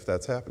check and see if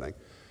that's happening.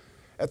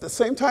 At the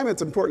same time,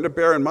 it's important to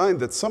bear in mind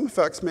that some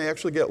effects may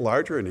actually get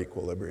larger in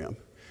equilibrium.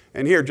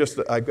 And here,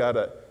 I've got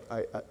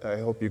I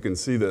hope you can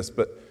see this,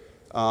 but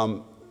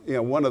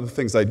one of the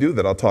things I do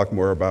that I'll talk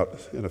more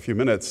about in a few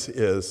minutes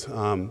is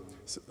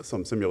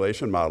some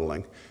simulation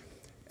modeling.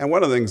 And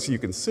one of the things you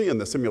can see in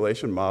the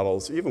simulation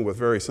models, even with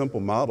very simple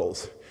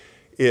models,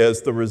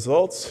 is the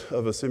results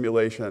of a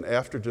simulation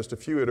after just a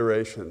few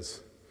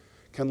iterations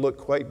can look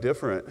quite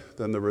different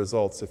than the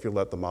results if you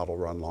let the model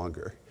run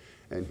longer.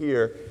 And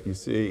here you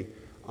see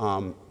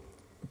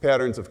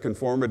patterns of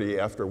conformity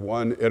after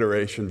one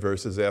iteration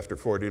versus after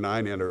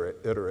 49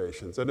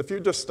 iterations. And if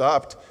you just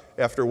stopped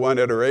after one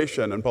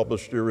iteration and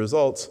published your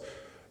results,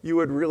 you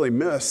would really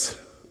miss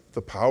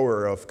the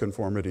power of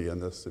conformity in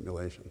this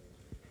simulation.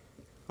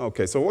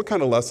 Okay, so what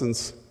kind of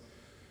lessons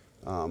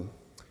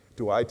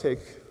do I take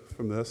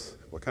from this?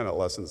 What kind of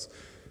lessons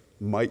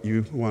might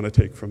you want to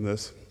take from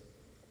this?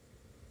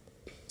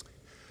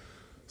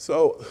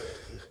 So,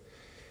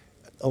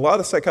 a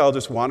lot of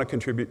psychologists want to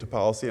contribute to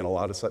policy, and a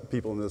lot of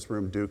people in this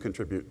room do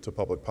contribute to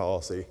public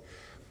policy.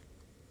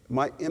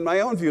 In my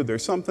own view,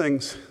 there's some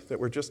things that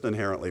we're just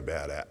inherently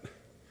bad at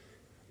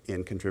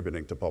in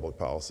contributing to public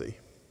policy.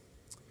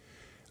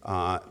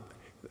 The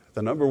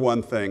number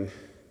one thing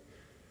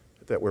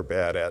that we're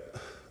bad at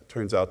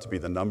turns out to be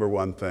the number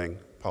one thing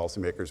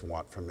policymakers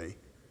want from me.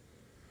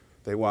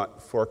 They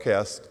want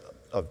forecasts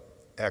of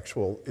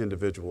actual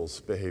individuals'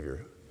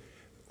 behavior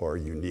or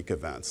unique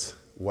events.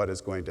 What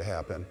is going to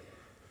happen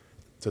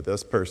to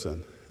this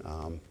person?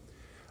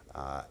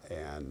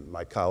 And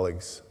my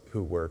colleagues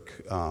who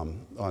work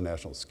on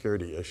national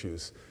security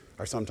issues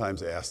are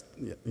sometimes asked,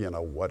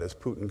 what is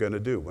Putin going to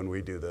do when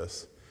we do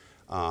this?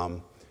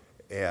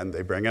 And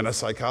they bring in a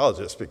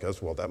psychologist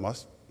because, well, that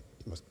must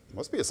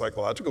be a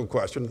psychological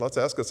question. Let's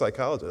ask a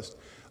psychologist.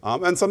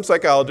 And some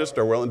psychologists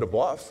are willing to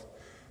bluff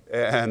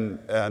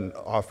and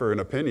offer an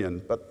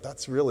opinion, but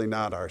that's really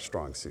not our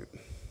strong suit.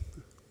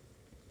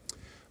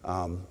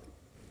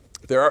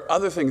 There are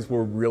other things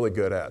we're really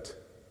good at.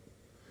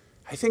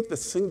 I think the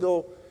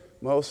single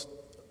most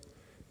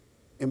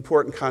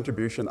important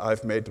contribution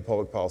I've made to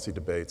public policy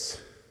debates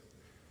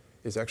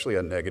is actually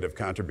a negative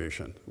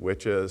contribution,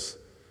 which is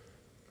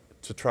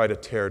to try to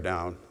tear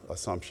down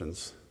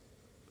assumptions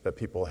that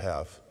people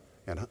have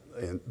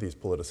in these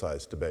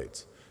politicized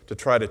debates, to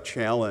try to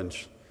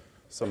challenge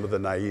some of the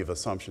naive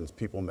assumptions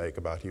people make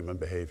about human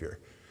behavior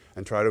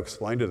and try to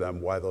explain to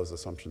them why those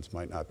assumptions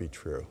might not be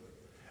true.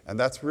 And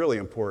that's really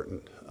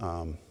important,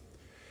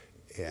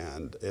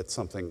 and it's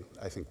something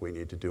I think we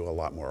need to do a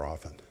lot more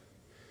often.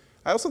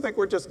 I also think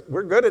we're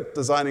good at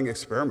designing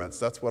experiments.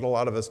 That's what a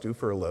lot of us do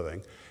for a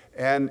living.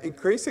 And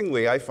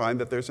increasingly, I find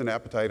that there's an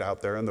appetite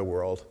out there in the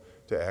world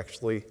to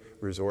actually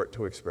resort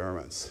to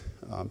experiments.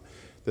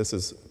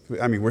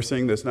 We're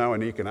seeing this now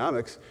in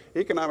economics.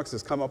 Economics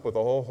has come up with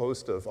a whole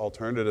host of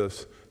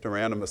alternatives to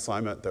random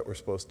assignment that were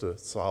supposed to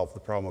solve the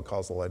problem of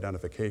causal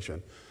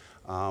identification,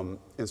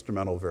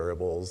 instrumental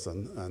variables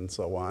and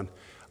so on.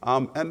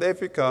 And they've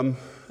become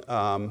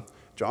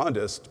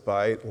jaundiced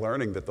by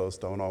learning that those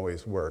don't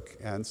always work.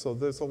 And so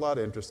there's a lot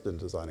of interest in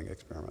designing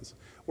experiments.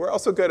 We're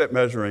also good at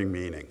measuring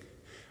meaning.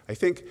 I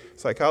think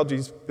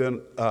psychology's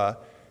been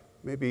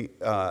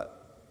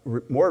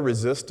more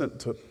resistant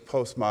to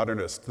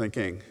postmodernist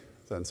thinking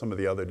than some of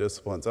the other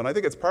disciplines. And I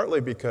think it's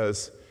partly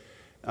because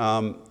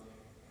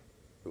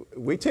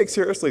we take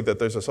seriously that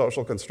there's a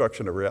social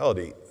construction of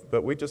reality,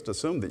 but we just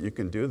assume that you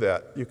can do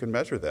that, you can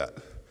measure that,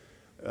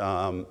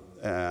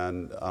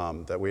 and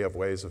that we have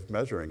ways of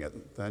measuring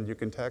it. Then you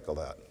can tackle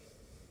that.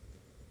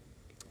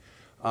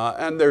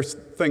 And there's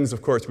things,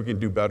 of course, we can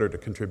do better to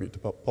contribute to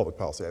public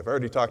policy. I've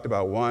already talked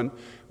about one,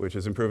 which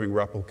is improving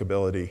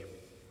replicability.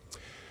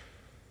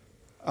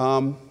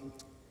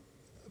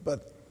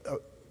 But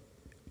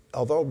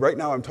although right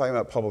now I'm talking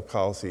about public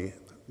policy,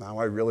 now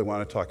I really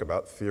want to talk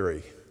about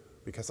theory,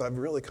 because I've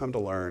really come to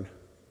learn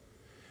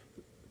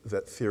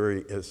that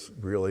theory is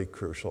really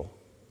crucial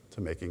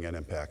to making an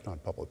impact on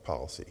public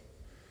policy.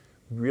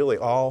 Really,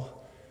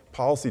 all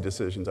policy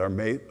decisions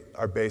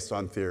are based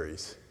on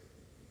theories.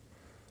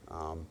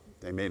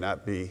 They may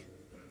not be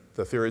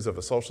the theories of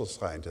a social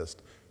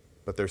scientist,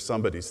 but they're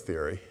somebody's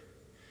theory.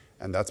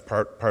 And that's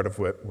part of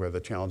where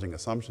the challenging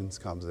assumptions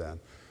comes in.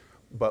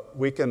 But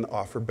we can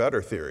offer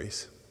better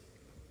theories.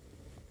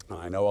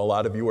 I know a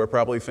lot of you are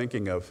probably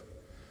thinking of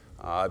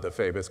the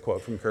famous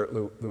quote from Kurt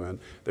Lewin,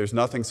 "There's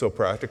nothing so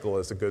practical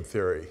as a good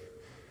theory."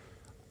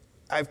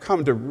 I've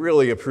come to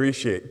really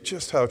appreciate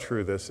just how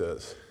true this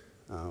is.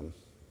 A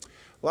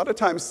lot of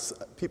times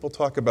people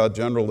talk about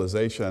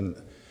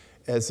generalization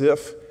as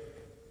if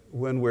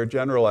when we're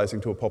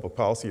generalizing to a public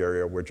policy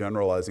area, we're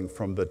generalizing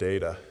from the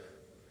data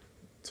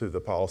to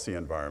the policy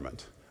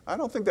environment. I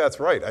don't think that's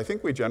right. I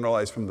think we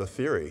generalize from the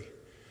theory.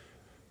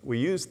 We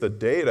use the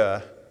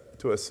data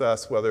to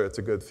assess whether it's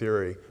a good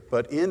theory,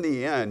 but in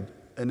the end,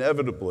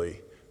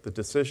 inevitably, the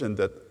decision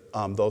that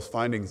those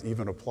findings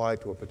even apply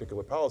to a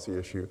particular policy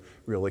issue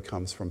really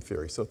comes from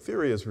theory. So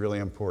theory is really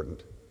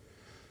important.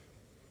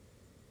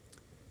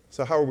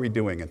 So how are we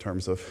doing in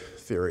terms of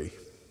theory?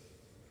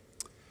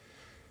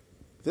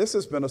 This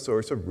has been a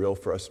source of real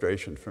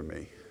frustration for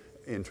me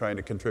in trying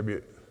to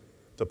contribute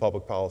to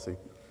public policy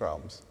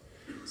problems.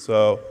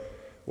 So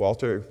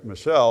Walter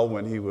Mischel,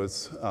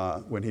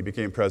 when he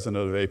became president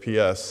of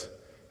APS,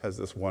 has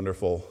this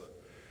wonderful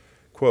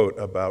quote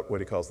about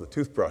what he calls the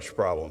toothbrush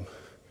problem.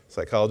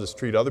 Psychologists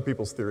treat other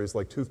people's theories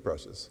like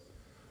toothbrushes.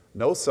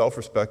 No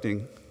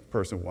self-respecting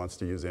person wants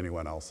to use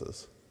anyone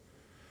else's.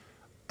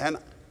 And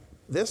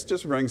this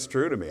just rings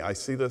true to me. I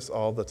see this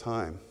all the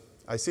time.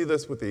 I see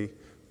this with the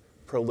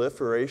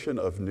proliferation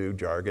of new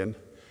jargon.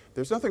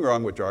 There's nothing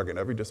wrong with jargon.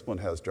 Every discipline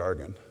has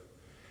jargon.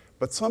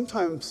 But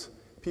sometimes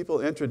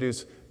people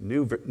introduce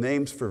new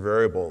names for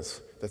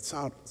variables that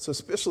sound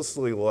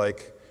suspiciously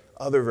like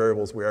other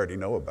variables we already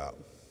know about.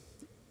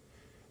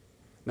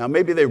 Now,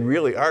 maybe they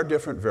really are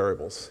different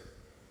variables.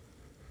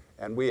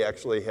 And we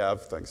actually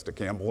have, thanks to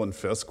Campbell and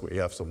Fisk, we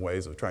have some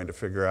ways of trying to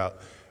figure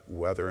out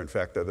whether, in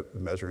fact, they're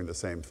measuring the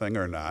same thing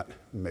or not.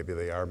 Maybe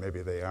they are,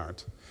 maybe they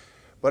aren't.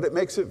 But it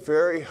makes it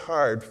very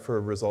hard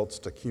for results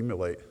to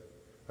accumulate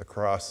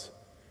across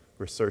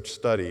research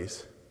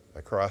studies,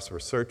 across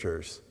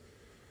researchers,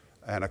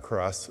 and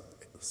across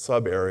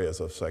sub-areas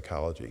of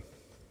psychology.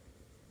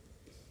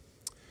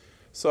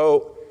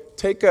 So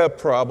take a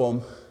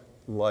problem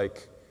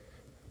like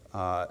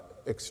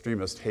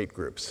extremist hate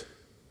groups.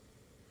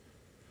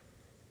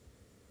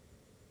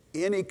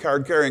 Any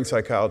card-carrying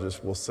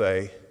psychologist will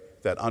say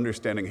that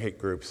understanding hate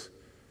groups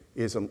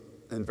is, in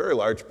very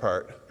large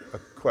part, a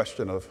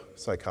question of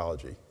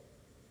psychology,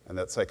 and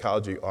that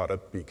psychology ought to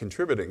be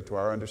contributing to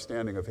our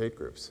understanding of hate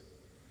groups.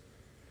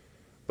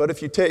 But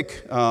if you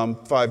take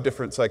 5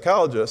 different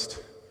psychologists,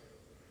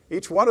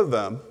 each one of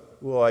them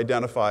will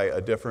identify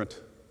a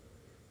different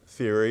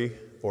theory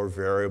or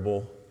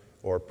variable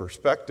or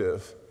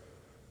perspective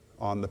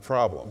on the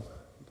problem.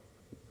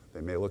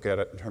 They may look at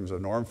it in terms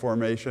of norm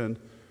formation.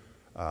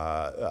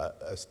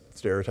 A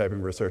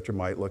stereotyping researcher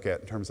might look at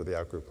it in terms of the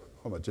outgroup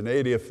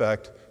homogeneity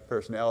effect.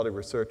 Personality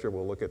researcher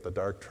will look at the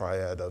dark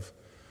triad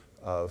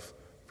of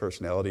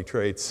personality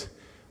traits.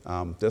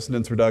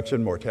 Dissonance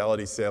reduction,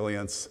 mortality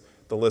salience,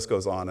 the list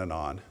goes on,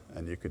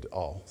 and you could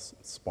all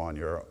spawn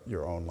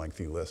your own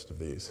lengthy list of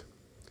these.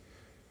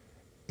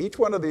 Each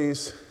one of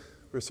these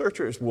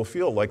researchers will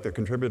feel like they're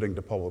contributing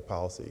to public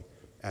policy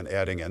and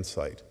adding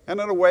insight, and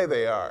in a way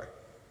they are.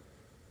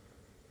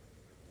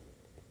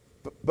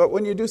 But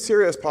when you do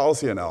serious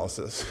policy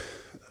analysis,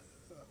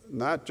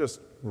 not just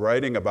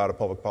writing about a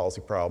public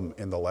policy problem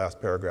in the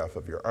last paragraph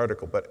of your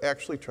article, but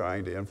actually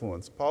trying to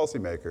influence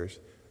policymakers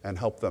and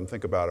help them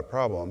think about a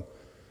problem,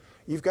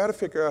 you've got to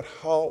figure out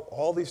how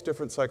all these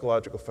different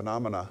psychological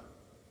phenomena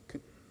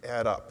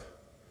add up.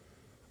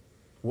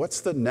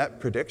 What's the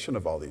net prediction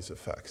of all these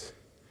effects?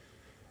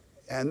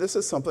 And this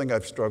is something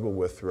I've struggled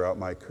with throughout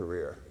my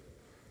career.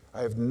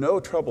 I have no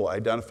trouble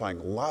identifying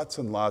lots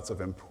and lots of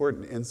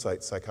important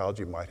insights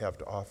psychology might have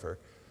to offer,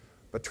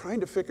 but trying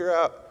to figure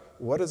out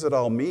what does it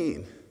all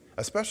mean,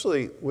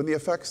 especially when the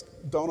effects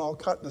don't all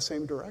cut in the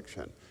same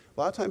direction. A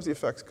lot of times the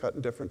effects cut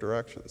in different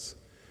directions.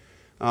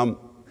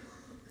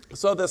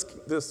 So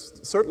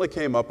this certainly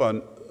came up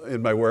in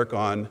my work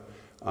on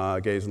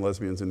gays and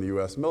lesbians in the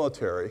US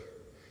military.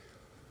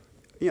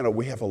 You know,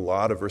 we have a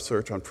lot of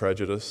research on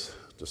prejudice,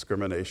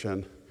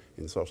 discrimination.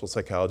 In social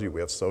psychology, we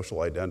have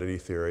social identity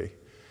theory.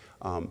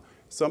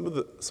 Some of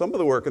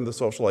the work in the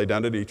social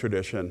identity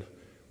tradition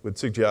would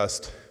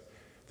suggest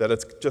that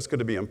it's just going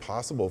to be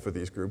impossible for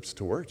these groups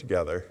to work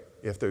together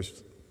if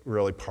there's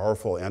really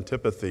powerful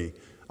antipathy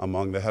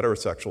among the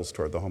heterosexuals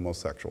toward the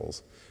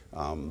homosexuals.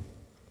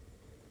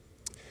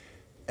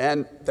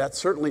 And that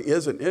certainly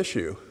is an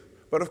issue.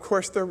 But of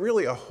course, there are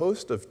really a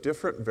host of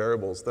different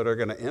variables that are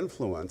going to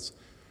influence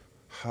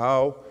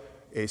how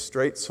a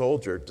straight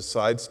soldier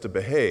decides to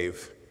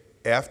behave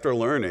after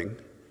learning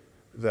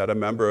that a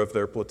member of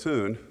their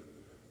platoon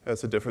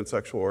has a different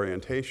sexual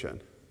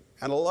orientation.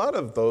 And a lot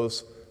of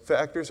those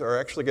factors are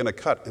actually going to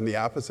cut in the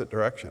opposite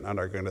direction and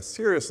are going to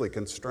seriously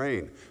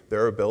constrain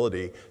their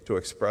ability to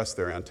express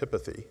their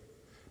antipathy.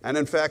 And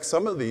in fact,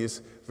 some of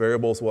these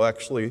variables will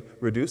actually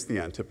reduce the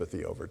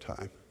antipathy over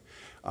time.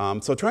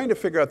 So trying to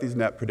figure out these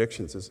net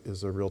predictions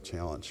is a real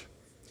challenge.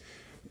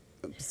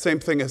 Same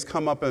thing has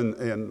come up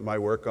in my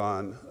work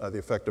on the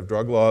effect of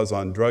drug laws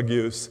on drug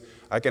use.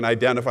 I can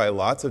identify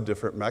lots of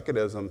different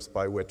mechanisms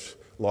by which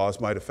laws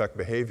might affect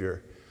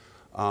behavior,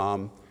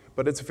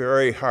 but it's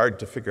very hard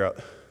to figure out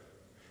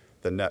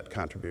the net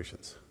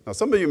contributions. Now,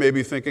 some of you may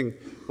be thinking,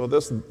 well,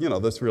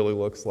 this really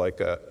looks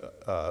like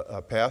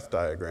a path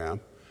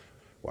diagram.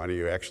 Why don't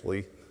you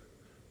actually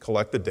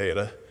collect the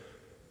data,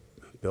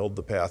 build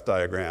the path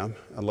diagram,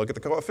 and look at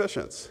the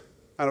coefficients?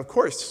 And of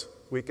course,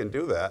 we can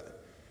do that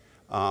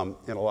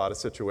in a lot of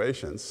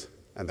situations,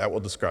 and that will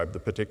describe the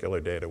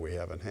particular data we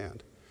have in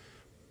hand.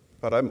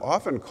 But I'm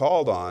often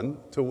called on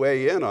to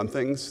weigh in on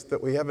things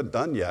that we haven't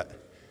done yet.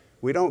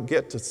 We don't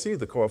get to see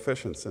the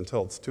coefficients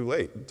until it's too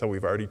late, until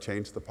we've already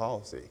changed the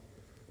policy,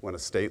 when a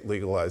state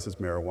legalizes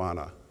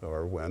marijuana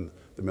or when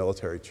the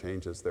military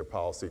changes their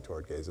policy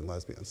toward gays and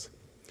lesbians.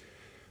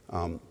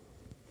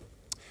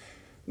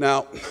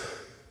 Now,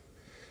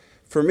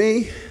 for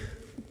me,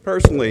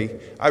 personally,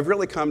 I've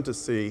really come to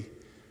see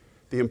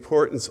the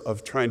importance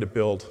of trying to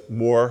build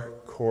more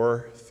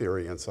core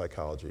theory in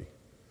psychology.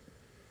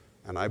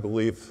 And I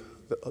believe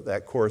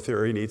that core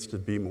theory needs to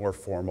be more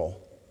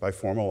formal. By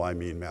formal, I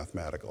mean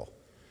mathematical.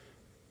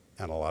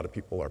 And a lot of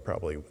people are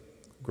probably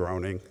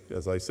groaning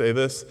as I say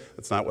this.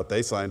 It's not what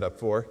they signed up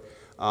for.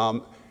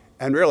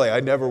 And really, I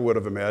never would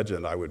have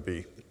imagined I would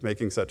be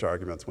making such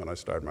arguments when I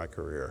started my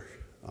career.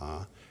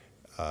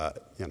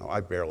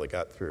 I barely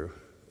got through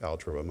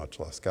algebra, much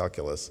less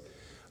calculus.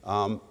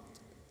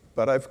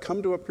 But I've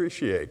come to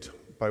appreciate,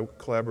 by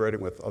collaborating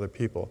with other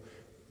people,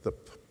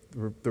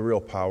 the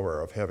real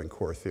power of having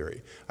core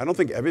theory. I don't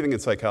think everything in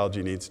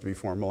psychology needs to be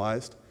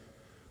formalized,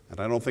 and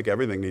I don't think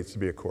everything needs to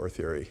be a core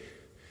theory.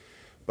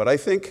 But I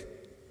think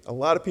a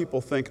lot of people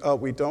think, oh,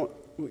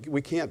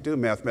 we can't do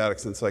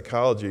mathematics in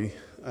psychology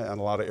and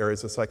a lot of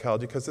areas of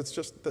psychology because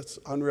that's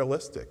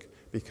unrealistic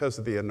because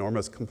of the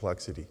enormous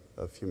complexity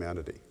of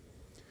humanity.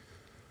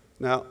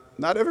 Now,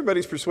 not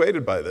everybody's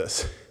persuaded by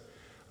this.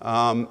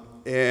 And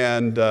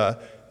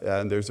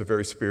there's a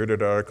very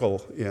spirited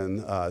article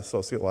in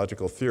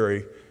Sociological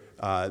Theory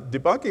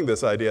debunking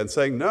this idea and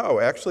saying, no,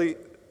 actually,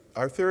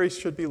 our theories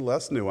should be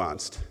less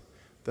nuanced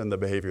than the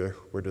behavior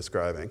we're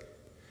describing.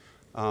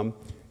 And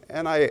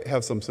I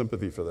have some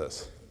sympathy for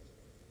this.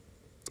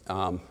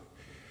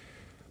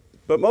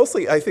 But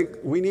mostly, I think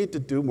we need to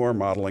do more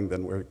modeling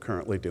than we're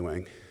currently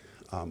doing.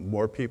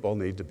 More people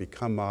need to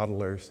become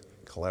modelers,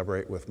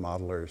 collaborate with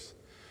modelers,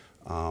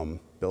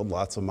 build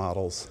lots of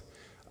models.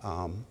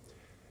 I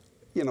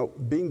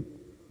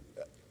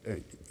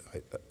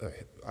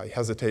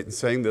hesitate in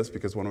saying this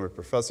because one of my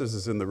professors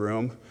is in the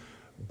room,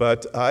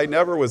 but I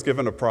never was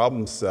given a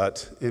problem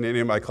set in any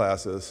of my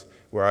classes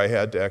where I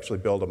had to actually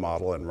build a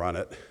model and run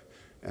it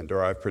and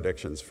derive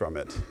predictions from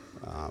it.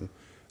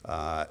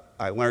 I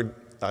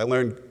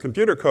learned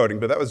computer coding,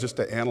 but that was just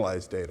to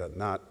analyze data,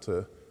 not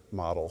to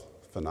model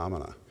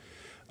phenomena.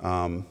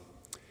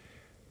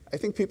 I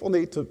think people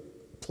need to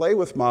play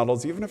with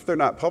models, even if they're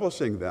not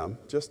publishing them,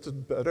 just to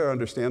better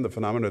understand the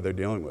phenomena they're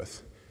dealing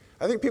with.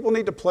 I think people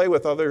need to play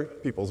with other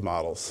people's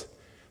models.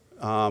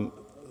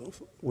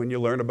 When you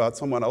learn about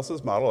someone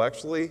else's model,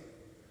 actually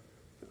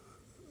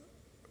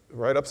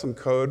write up some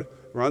code,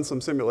 run some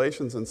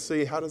simulations, and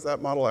see how does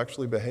that model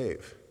actually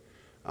behave.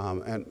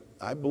 And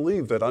I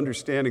believe that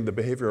understanding the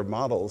behavior of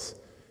models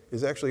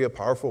is actually a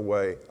powerful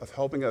way of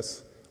helping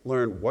us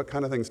learn what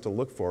kind of things to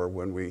look for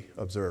when we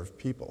observe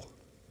people.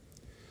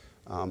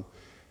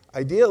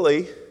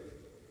 Ideally,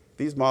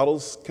 these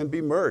models can be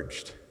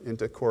merged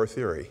into core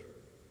theory.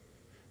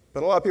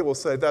 But a lot of people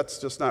say that's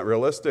just not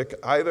realistic,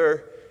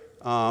 either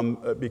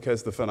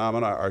because the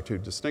phenomena are too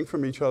distinct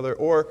from each other,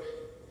 or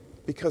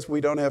because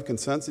we don't have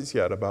consensus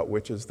yet about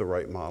which is the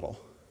right model.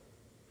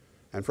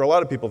 And for a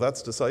lot of people,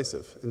 that's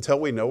decisive. Until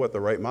we know what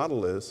the right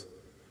model is,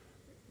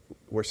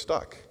 we're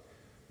stuck.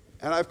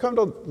 And I've come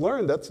to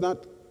learn that's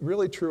not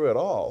really true at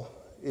all.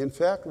 In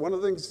fact, one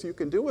of the things you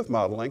can do with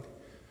modeling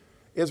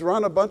is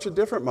run a bunch of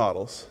different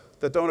models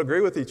that don't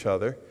agree with each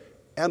other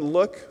and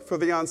look for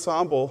the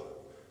ensemble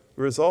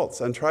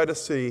results and try to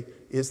see,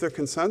 is there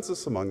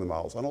consensus among the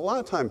models? And a lot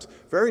of times,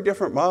 very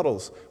different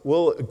models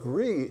will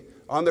agree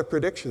on their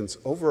predictions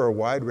over a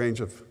wide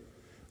range of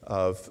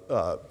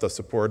the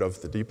support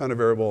of the dependent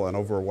variable and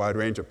over a wide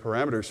range of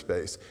parameter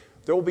space.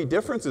 There will be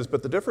differences,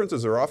 but the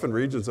differences are often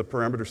regions of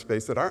parameter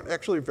space that aren't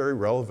actually very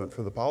relevant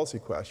for the policy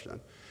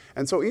question.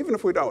 And so even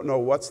if we don't know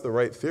what's the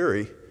right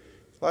theory,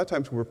 a lot of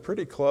times we're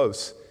pretty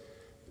close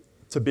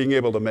to being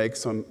able to make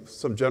some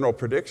general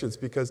predictions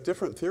because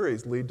different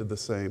theories lead to the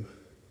same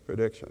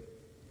prediction.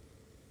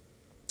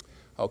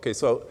 Okay,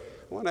 so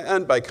I want to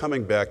end by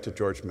coming back to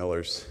George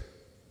Miller's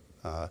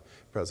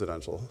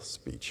presidential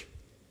speech.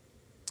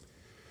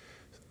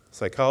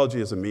 Psychology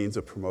is a means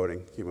of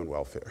promoting human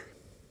welfare.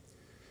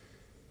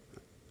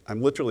 I'm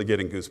literally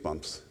getting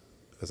goosebumps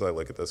as I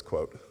look at this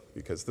quote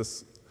because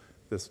this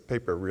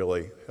paper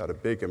really had a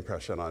big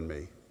impression on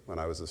me when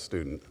I was a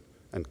student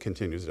and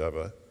continues to have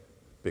a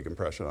big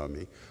impression on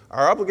me.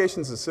 Our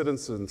obligations as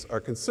citizens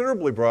are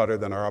considerably broader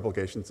than our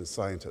obligations as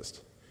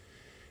scientists.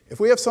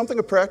 If we have something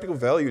of practical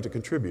value to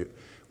contribute,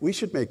 we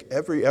should make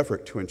every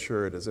effort to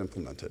ensure it is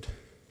implemented.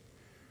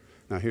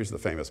 Now here's the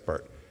famous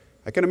part.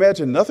 I can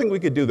imagine nothing we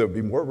could do that would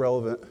be more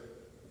relevant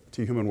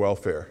to human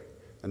welfare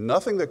and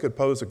nothing that could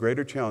pose a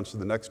greater challenge to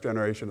the next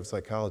generation of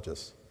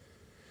psychologists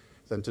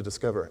than to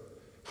discover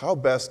how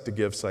best to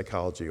give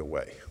psychology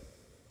away.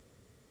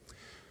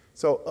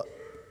 So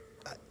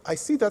I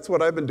see that's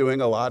what I've been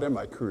doing a lot in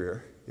my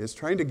career, is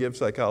trying to give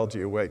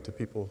psychology away to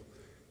people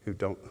who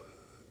don't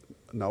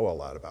know a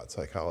lot about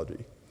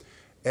psychology.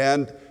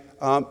 And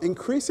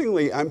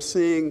increasingly, I'm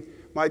seeing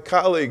my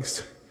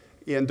colleagues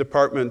in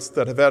departments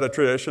that have had a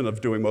tradition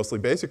of doing mostly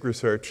basic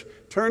research,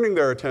 turning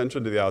their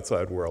attention to the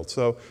outside world.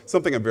 So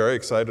something I'm very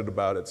excited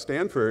about at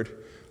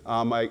Stanford,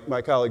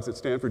 my colleagues at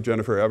Stanford,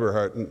 Jennifer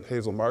Eberhardt and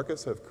Hazel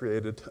Marcus, have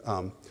created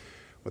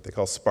what they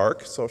call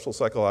SPARK, Social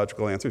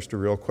Psychological Answers to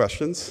Real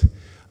Questions.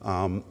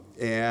 So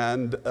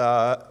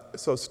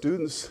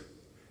students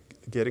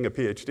getting a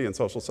PhD in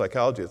social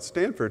psychology at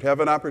Stanford have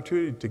an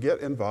opportunity to get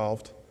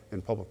involved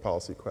in public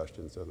policy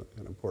questions in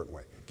an important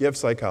way. Give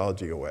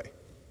psychology away.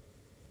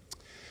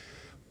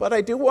 But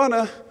I do want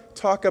to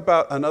talk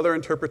about another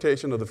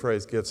interpretation of the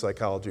phrase give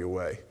psychology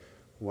away,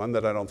 one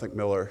that I don't think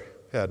Miller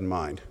had in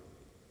mind.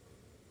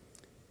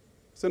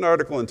 It's an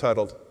article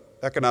entitled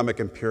Economic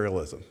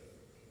Imperialism.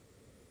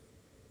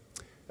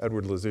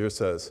 Edward Lazier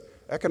says,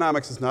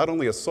 economics is not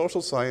only a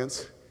social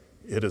science,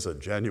 it is a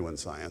genuine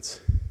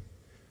science.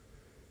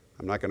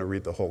 I'm not going to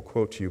read the whole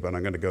quote to you, but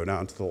I'm going to go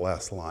down to the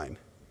last line.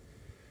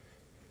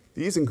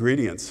 These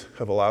ingredients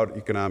have allowed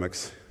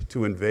economics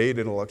to invade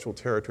intellectual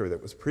territory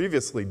that was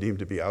previously deemed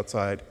to be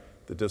outside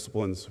the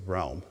discipline's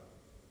realm.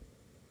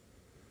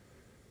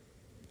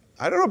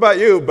 I don't know about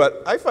you,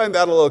 but I find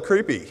that a little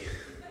creepy,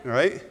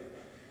 right?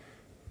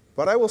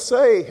 But I will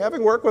say,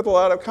 having worked with a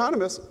lot of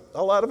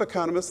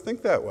economists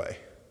think that way.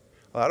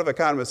 A lot of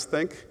economists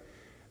think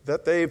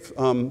that they've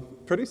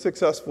pretty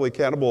successfully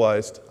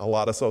cannibalized a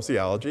lot of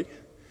sociology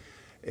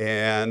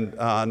and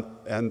a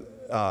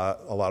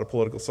lot of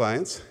political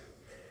science.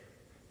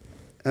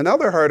 And now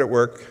they're hard at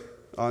work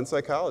on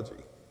psychology.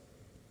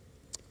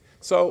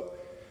 So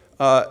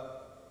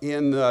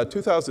in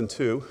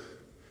 2002,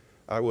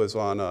 I was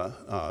on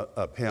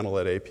a panel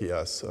at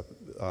APS.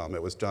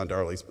 It was John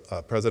Darley's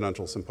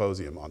presidential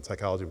symposium on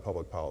psychology and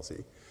public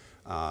policy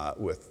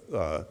with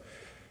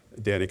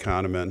Danny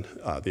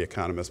Kahneman, the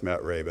economist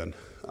Matt Rabin,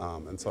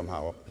 and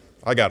somehow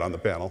I got on the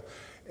panel.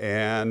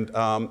 And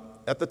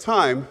at the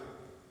time,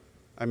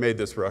 I made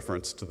this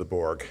reference to the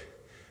Borg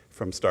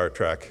from Star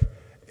Trek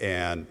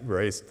and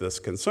raised this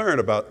concern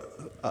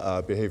about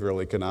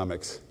behavioral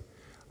economics.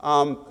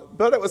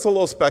 But it was a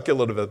little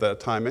speculative at that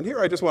time. And here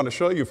I just want to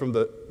show you from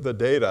the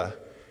data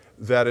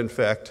that, in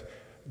fact,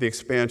 the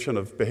expansion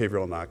of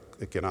behavioral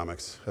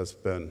economics has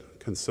been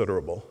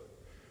considerable.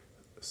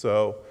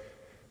 So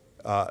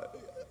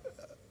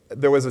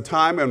there was a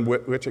time in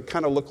which it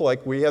kind of looked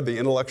like we had the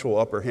intellectual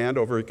upper hand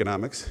over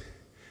economics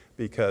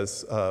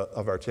because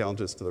of our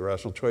challenges to the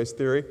rational choice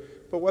theory.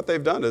 But what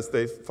they've done is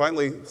they've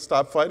finally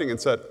stopped fighting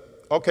and said,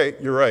 okay,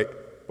 you're right,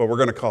 but we're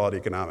going to call it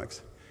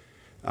economics.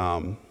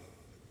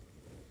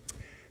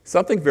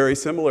 Something very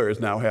similar is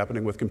now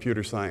happening with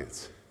computer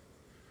science.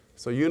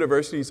 So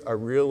universities are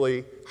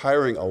really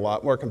hiring a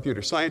lot more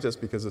computer scientists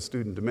because of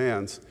student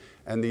demands,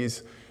 and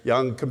these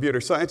young computer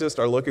scientists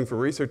are looking for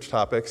research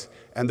topics,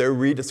 and they're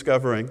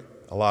rediscovering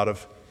a lot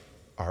of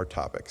our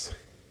topics.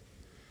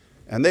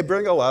 And they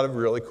bring a lot of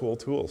really cool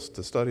tools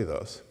to study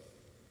those.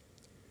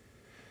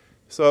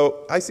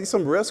 So I see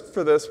some risk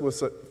for this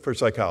for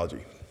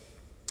psychology.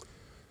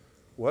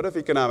 What if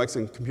economics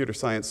and computer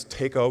science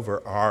take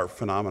over our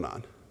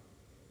phenomenon?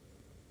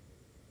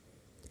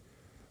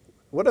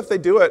 What if they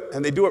do it,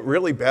 and they do it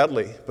really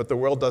badly, but the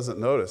world doesn't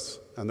notice,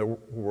 and the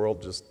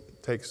world just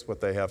takes what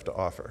they have to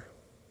offer?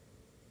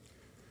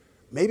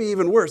 Maybe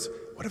even worse,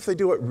 what if they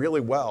do it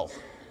really well?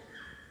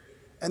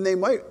 And they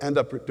might end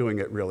up doing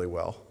it really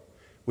well.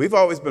 We've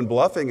always been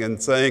bluffing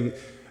and saying,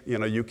 you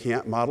know, you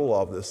can't model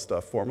all this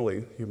stuff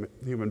formally.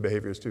 Human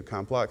behavior is too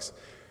complex.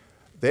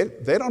 They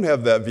don't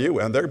have that view,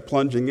 and they're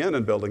plunging in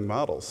and building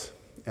models.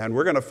 And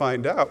we're going to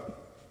find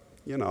out,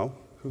 you know,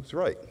 who's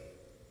right.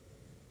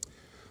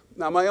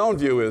 Now, my own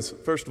view is,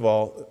 first of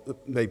all, it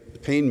may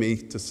pain me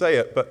to say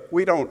it, but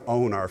we don't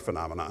own our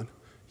phenomenon.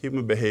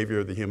 Human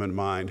behavior, the human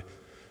mind,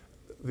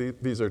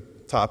 these are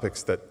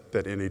topics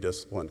that any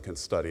discipline can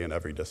study, and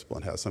every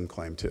discipline has some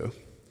claim to.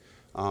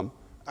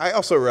 I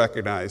also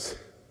recognize,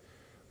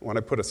 when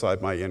I put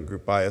aside my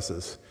in-group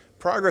biases,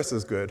 progress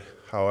is good,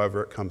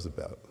 however it comes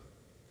about.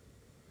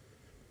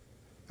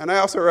 And I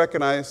also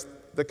recognize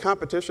the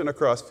competition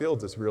across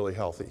fields is really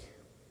healthy.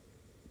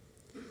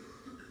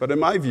 But in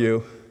my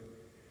view,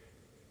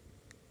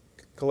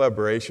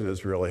 collaboration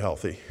is really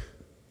healthy,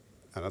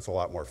 and it's a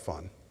lot more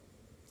fun.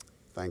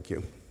 Thank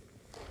you.